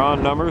drivers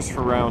drawn numbers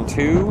for round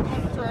two.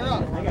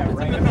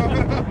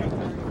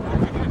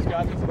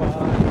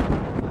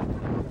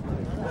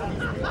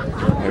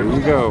 There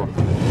you go.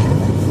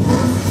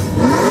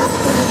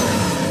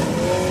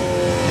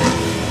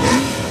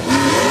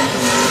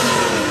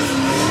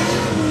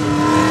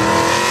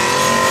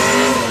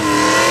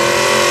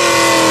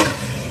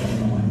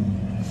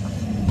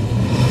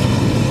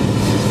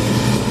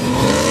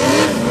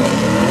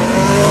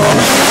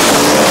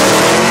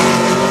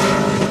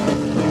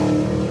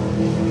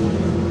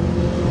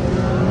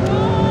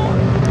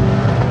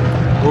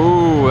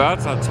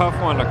 That's a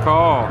tough one to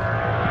call.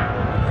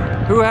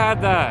 Who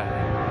had that?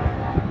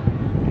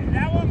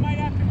 That one might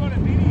have to go to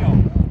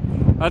video.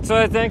 That's what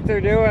I think they're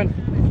doing.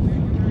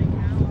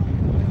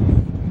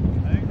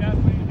 I think that's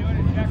what he's doing,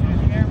 is checking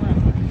his camera.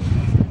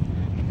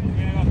 He's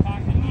gonna go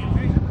talk to you.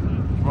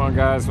 Come on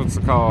guys, what's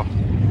the call?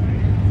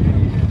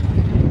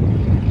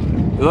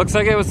 It looks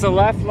like it was the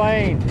left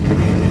lane.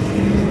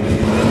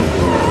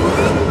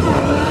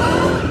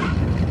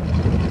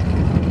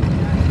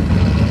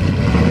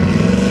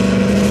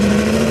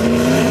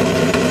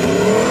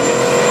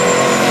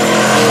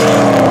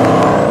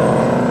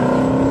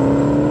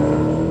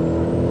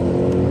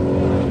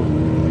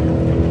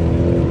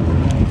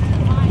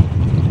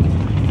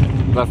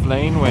 Left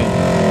lane win.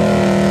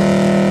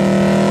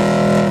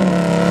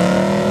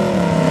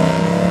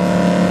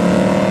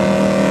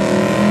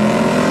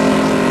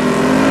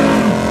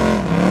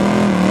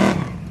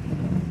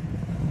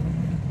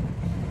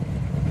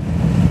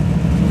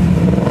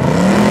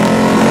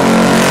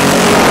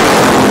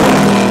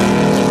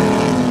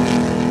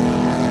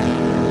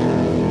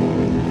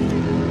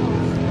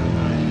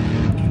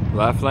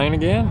 Left lane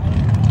again.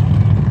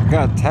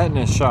 Got a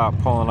tetanus shot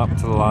pulling up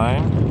to the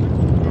line.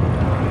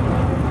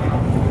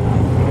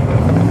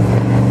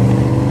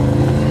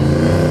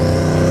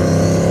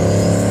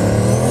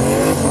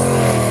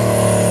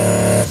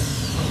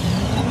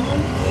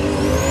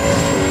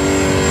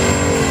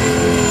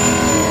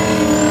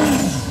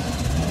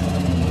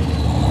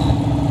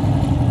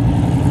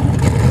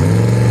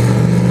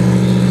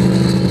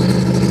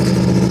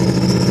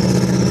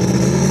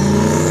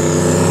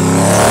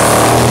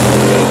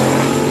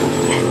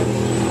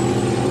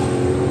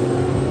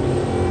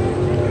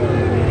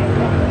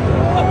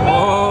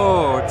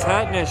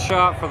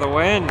 Shot for the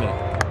win.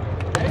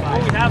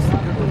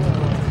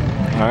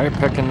 Alright,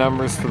 picking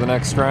numbers for the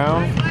next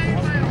round.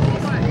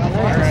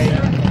 Alright.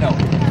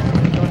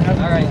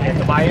 Alright, you have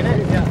to buy in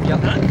it? Yeah.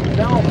 Yep.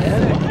 No,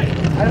 man.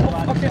 I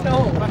don't fucking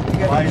know.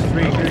 Line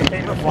 3,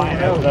 you're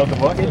flying out without the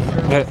bucket?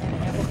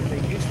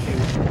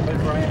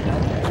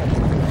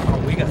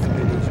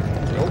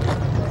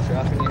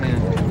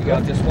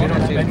 got this one.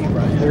 36.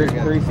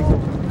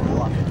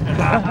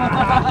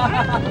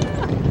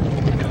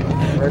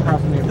 Right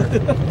across from you.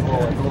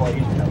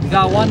 We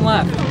got one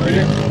left. Right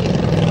here.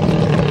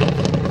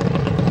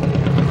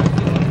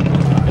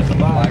 It's a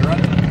buy,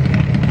 right?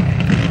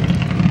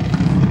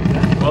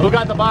 Well, who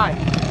got the buy?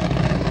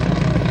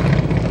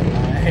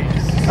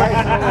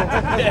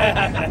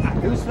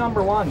 Who's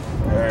number one?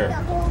 There.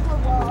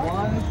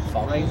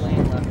 One, right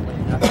lane, left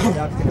lane.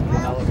 That's going to be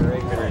an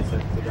elevator.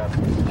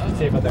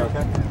 Stay up there,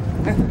 okay?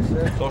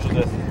 Social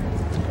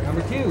distance.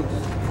 Number two.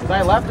 Was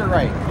I left or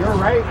right? You're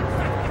right.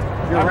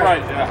 You're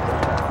right, yeah.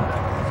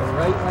 So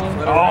right lane.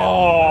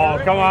 Oh,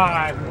 come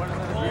on.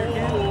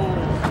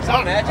 It's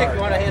not magic. You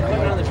want to hand put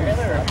it on the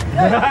trailer?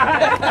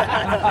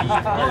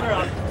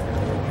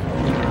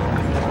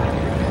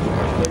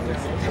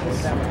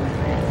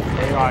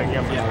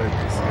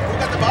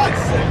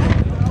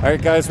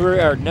 Alright guys, we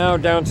are now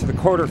down to the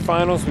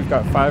quarterfinals. We've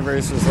got 5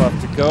 races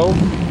left to go.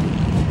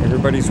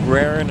 Everybody's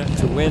raring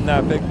to win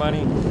that big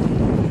money.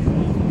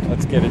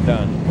 Let's get it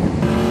done.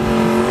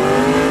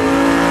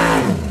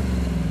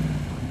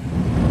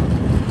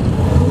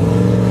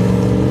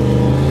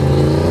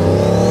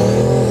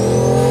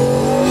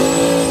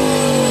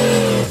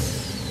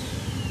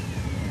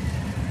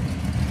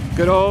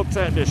 Good old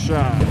tetanus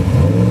shot.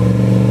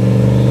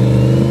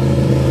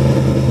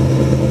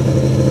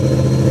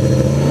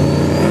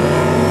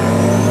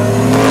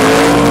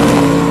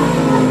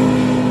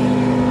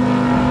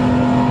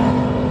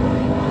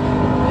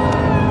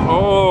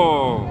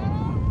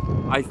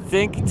 I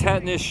think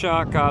tetanus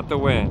shot got the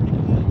win.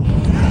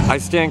 I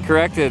stand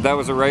corrected, that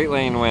was a right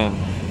lane win.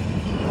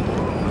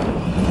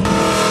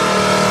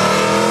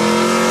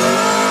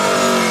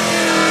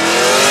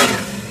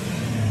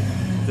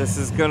 This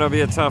is gonna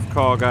be a tough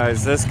call,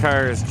 guys. This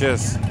car is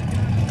just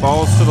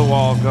balls to the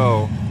wall,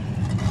 go.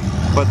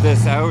 But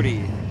this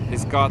Audi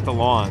has got the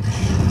launch.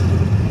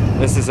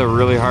 This is a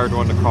really hard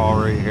one to call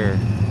right here.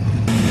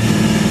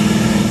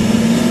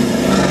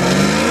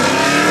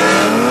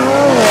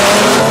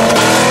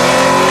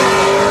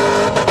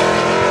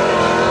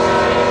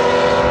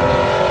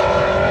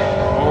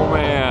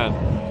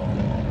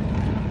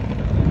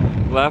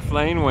 Left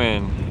lane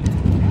win.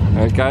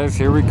 Alright guys,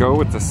 here we go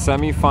with the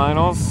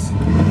semi-finals.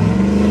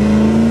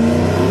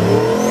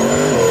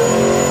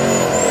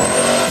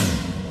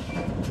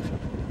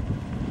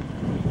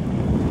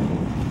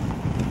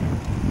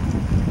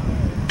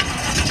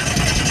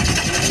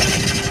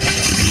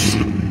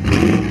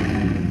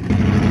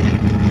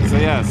 So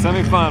yeah,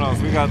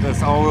 semi-finals, we got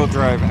this all-wheel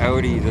drive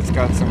Audi that's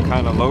got some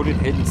kind of loaded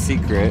hidden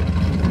secret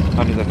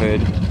under the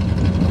hood.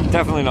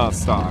 Definitely not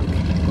stock.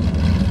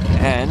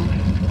 And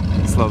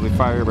it's lovely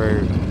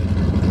Firebird.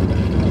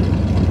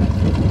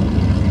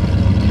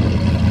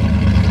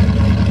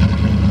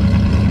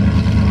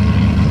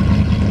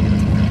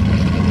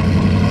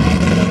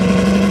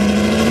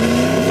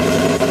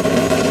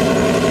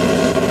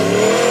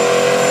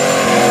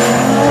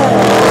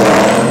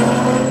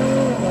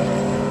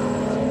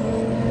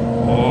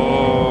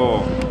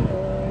 Oh,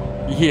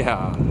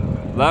 yeah,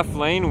 left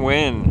lane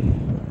win.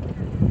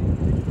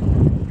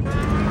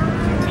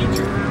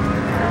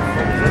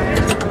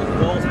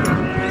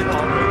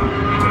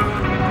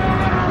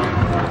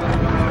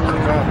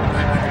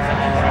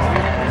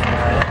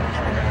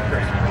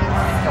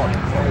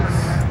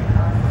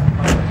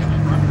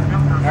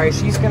 Alright,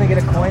 she's gonna get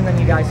a coin, then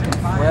you guys can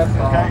flip.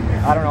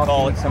 I don't know if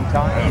you need some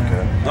time.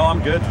 Okay. No,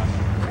 I'm good.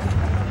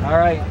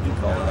 Alright.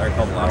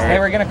 Hey,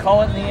 we're gonna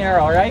call it in the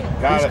air, alright?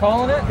 Who's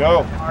calling it?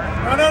 Go. No.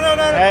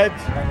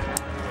 Heads. I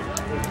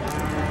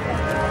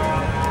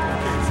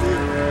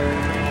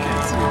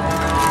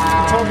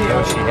told you.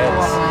 No, she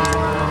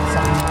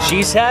heads.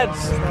 She's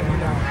heads.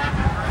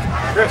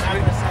 Chris.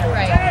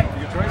 Right.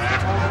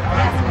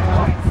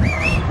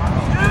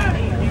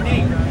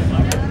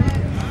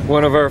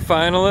 One of our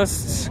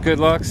finalists. Good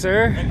luck,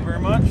 sir. Thank you very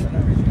much.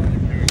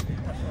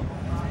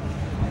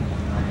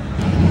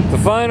 The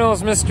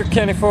finals, Mr.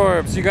 Kenny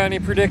Forbes. You got any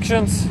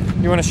predictions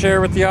you want to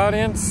share with the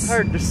audience?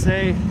 Hard to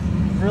say.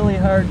 Really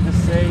hard to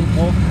say.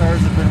 Both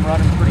cars have been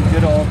running pretty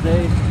good all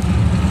day.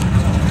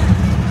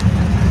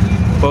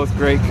 Both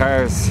great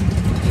cars.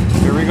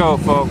 Here we go,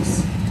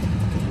 folks.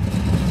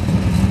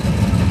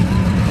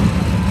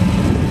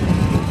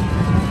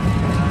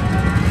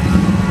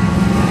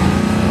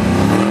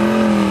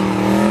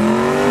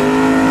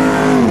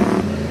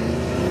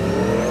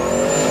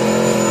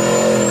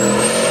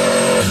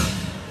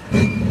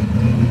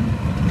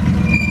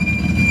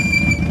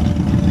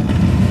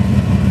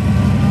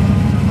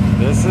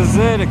 This is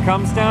it. It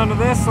comes down to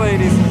this,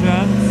 ladies and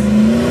gents.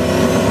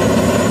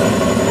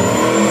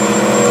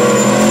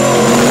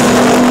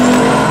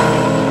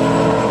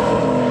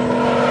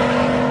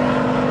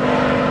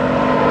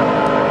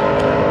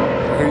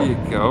 There you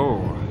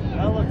go.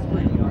 That looks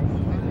pretty good.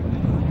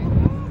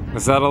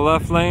 Was that a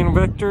left lane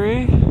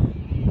victory?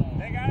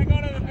 They gotta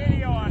go to the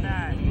video on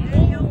that.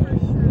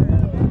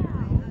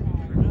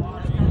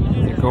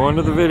 They're going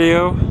to the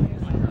video.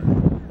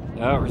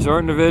 Yeah,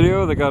 resorting to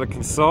video. They got to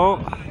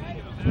consult.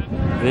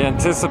 The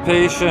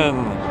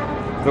anticipation,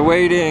 the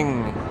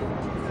waiting,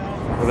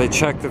 where they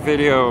check the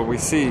video, we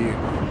see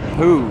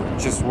who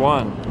just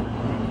won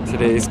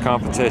today's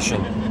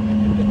competition.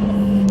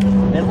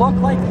 It looked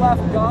like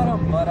left got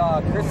him, but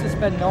Chris has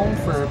been known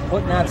for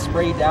putting that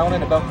spray down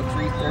at about the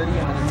 330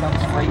 and then it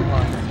comes straight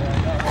line.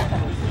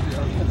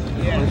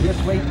 We're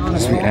just waiting on a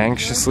We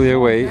anxiously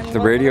await the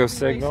radio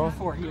signal.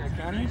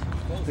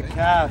 The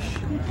cash.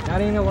 That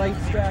ain't a light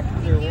stack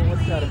either.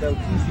 What's that, about 2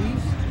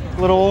 G's?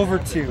 A little over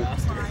 2.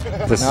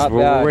 This is Not what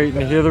we're bad. waiting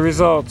to hear the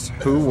results.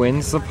 Who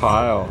wins the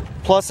pile?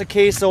 Plus a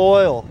case of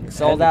oil.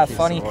 It's all that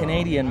funny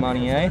Canadian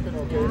money, eh?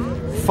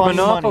 Funny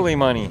Monopoly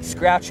money.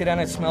 Scratch it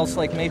and it smells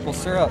like maple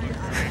syrup.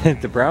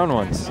 The brown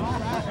ones.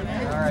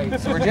 Alright,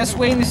 so we're just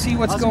waiting to see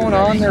what's going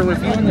on. They're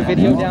reviewing the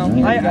video down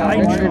here.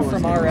 Richard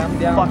from RM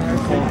down there.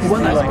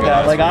 Like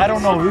that. Like I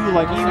don't know who.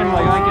 Like even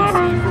like I can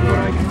see from what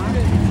I can.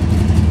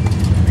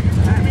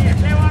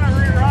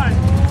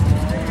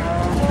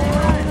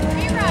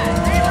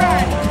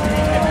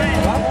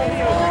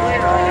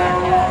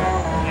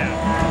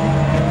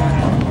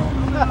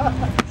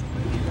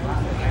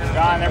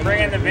 They're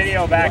bringing the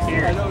video back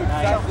here.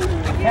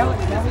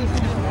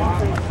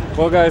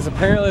 Well guys,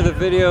 apparently the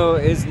video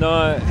is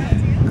not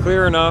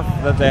clear enough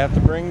that they have to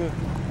bring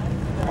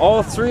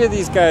all 3 of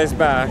these guys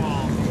back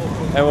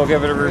and we'll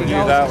give it a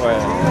review that way.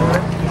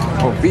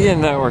 Well,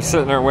 being that we're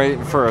sitting there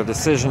waiting for a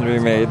decision to be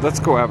made, let's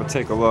go have a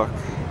take a look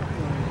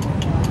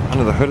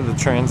under the hood of the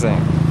Trans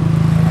Am.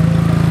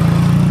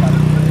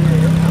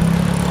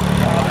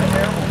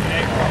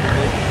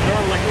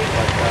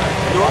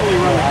 Normally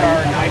run the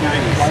car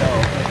 990,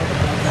 so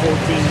 14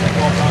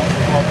 pounds.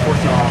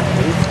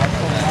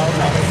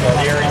 So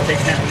the area intake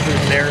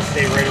temperatures there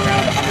stay right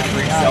around 100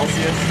 degrees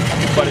Celsius,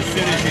 but as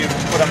soon as you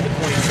put up to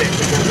 26,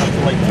 it goes up to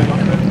like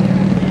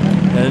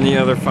 200. Any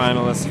other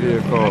finalist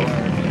vehicle?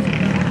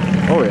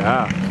 Oh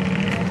yeah.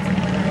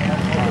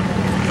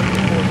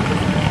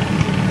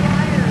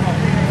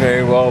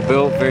 Very well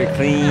built, very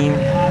clean.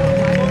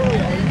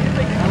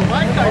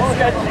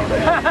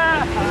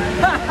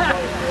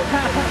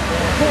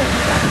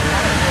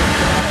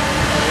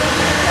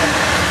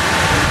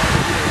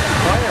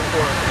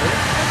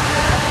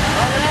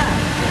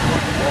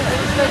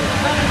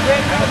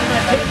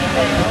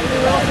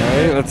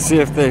 Alright, let's see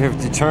if they have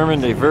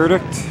determined a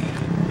verdict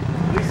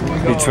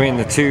between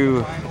the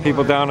 2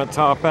 people down at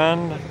top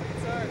end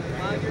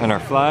and our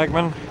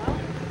flagman.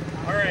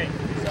 Alright,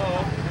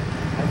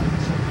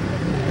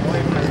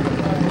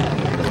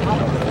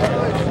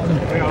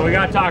 so we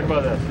gotta talk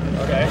about this.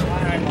 Okay.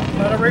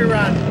 Let it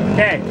rerun.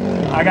 Okay,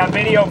 I got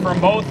video from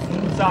both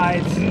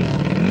sides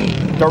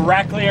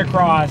directly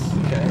across.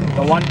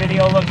 The one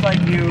video looks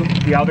like you,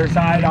 the other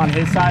side on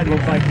his side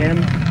looks like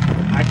him.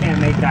 I can't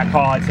make that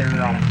call, I'd say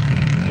rerun it.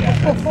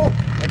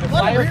 If the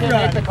flyer can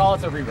make the call,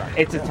 it's a rerun.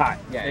 It's a tie.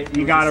 Yeah,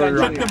 you gotta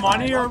rerun it. the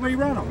money or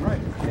rerun them, right?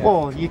 Yeah.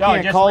 Well, you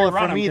can't just call it rerun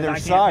from 'em, 'cause either I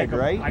can't side, pick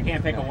right? I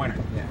can't pick a winner.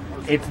 Yeah.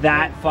 It's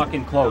that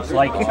fucking close.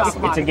 Like,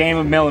 it's a game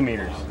of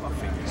millimeters.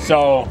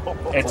 So,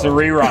 it's a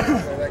rerun.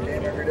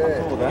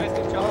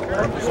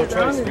 So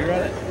try to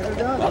rerun it.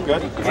 I'm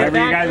good. Whenever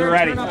you guys are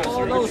ready.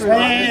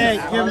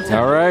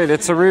 Alright,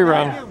 it's a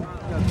rerun.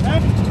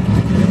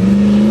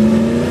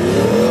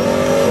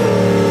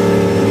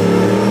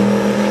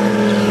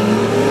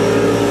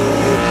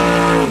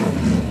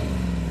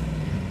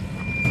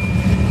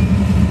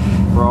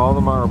 For all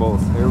the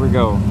marbles, here we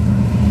go.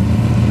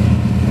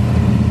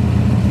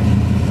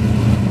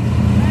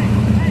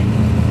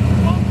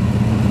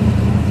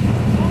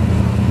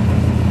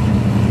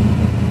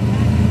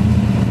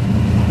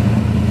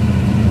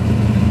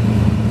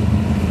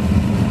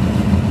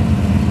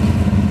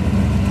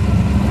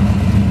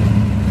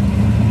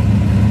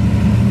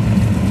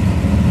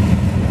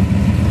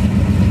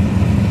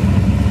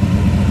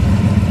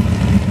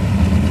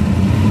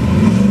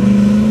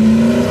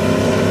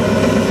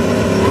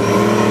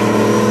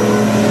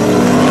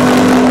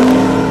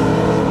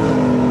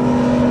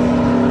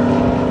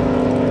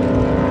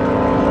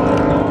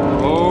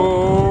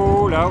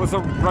 A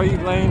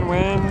right lane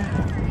win.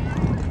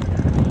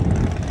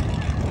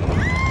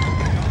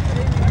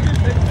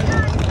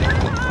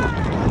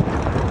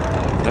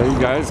 There you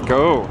guys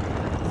go.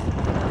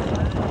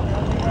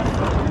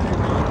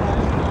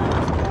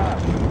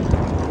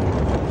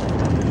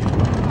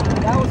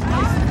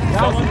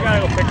 Someone's gotta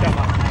go pick them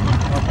up.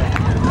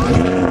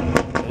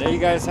 And there you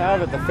guys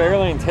have it. The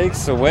Fairlane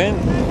takes the win.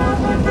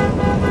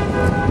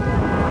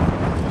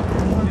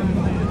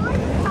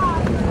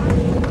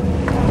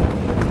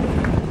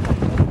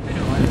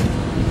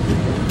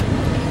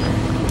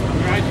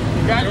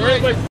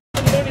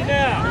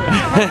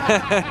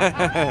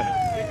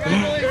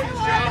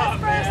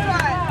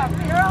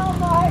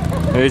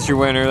 Here's your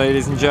winner,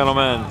 ladies and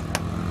gentlemen.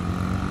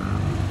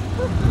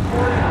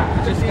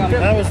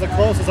 That was the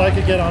closest I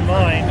could get on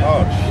mine.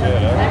 Oh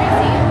shit.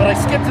 But I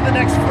skipped to the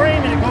next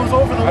frame and it goes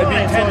over the line. I'd be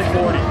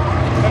 1040.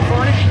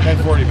 1040?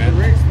 1040, man.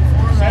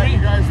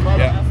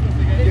 Yeah.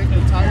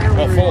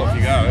 Well, full if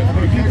you got it.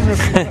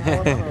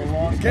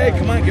 Okay,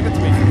 come on, give it to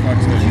me for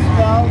fuck's sake.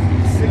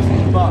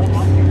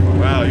 $2,060.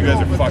 Wow, you guys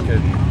are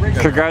fucking.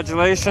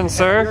 Congratulations,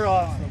 sir. You're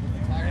awesome.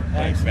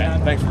 Thanks,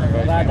 man. Thanks for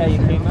inviting Glad that you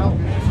came out.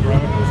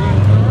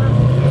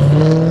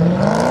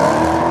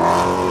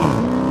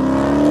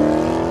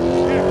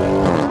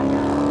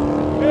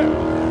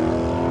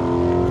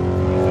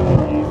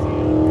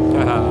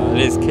 It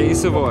is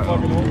case of oil.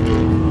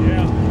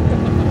 Yeah.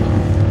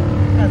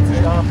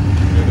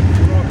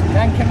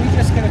 Then can we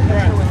just get a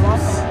picture with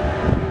us?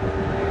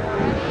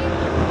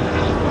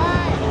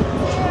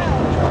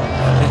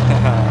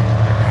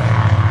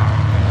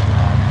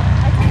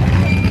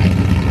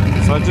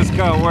 So I just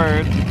got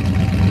word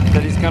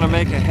that he's gonna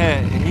make a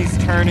hit and he's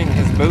turning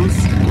his boost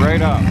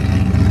right up.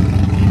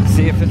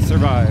 See if it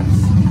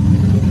survives.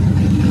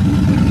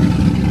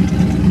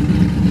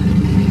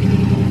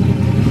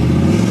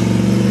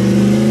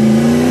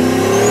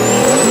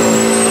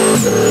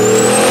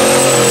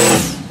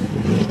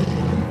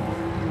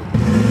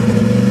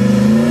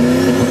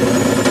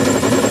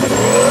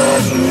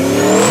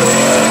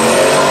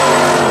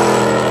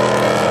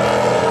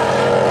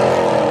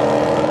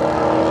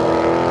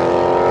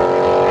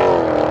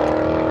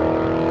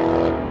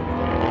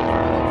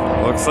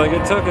 Looks like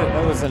it took it.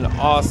 That was an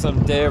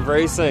awesome day of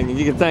racing.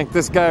 You can thank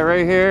this guy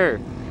right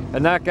here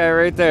and that guy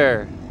right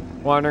there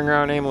wandering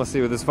around aimlessly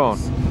with his phone.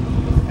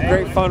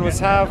 Great fun was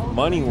had.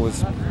 Money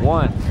was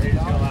won.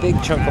 Big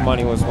chunk of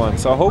money was won.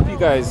 So I hope you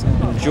guys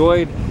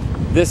enjoyed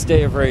this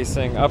day of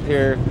racing up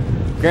here.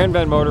 Grand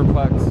Bend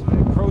Motorplex,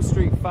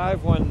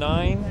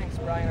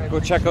 ProStreet519. Go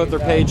check out their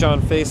page on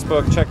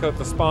Facebook. Check out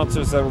the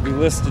sponsors that will be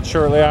listed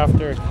shortly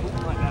after.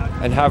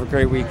 And have a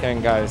great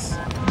weekend, guys.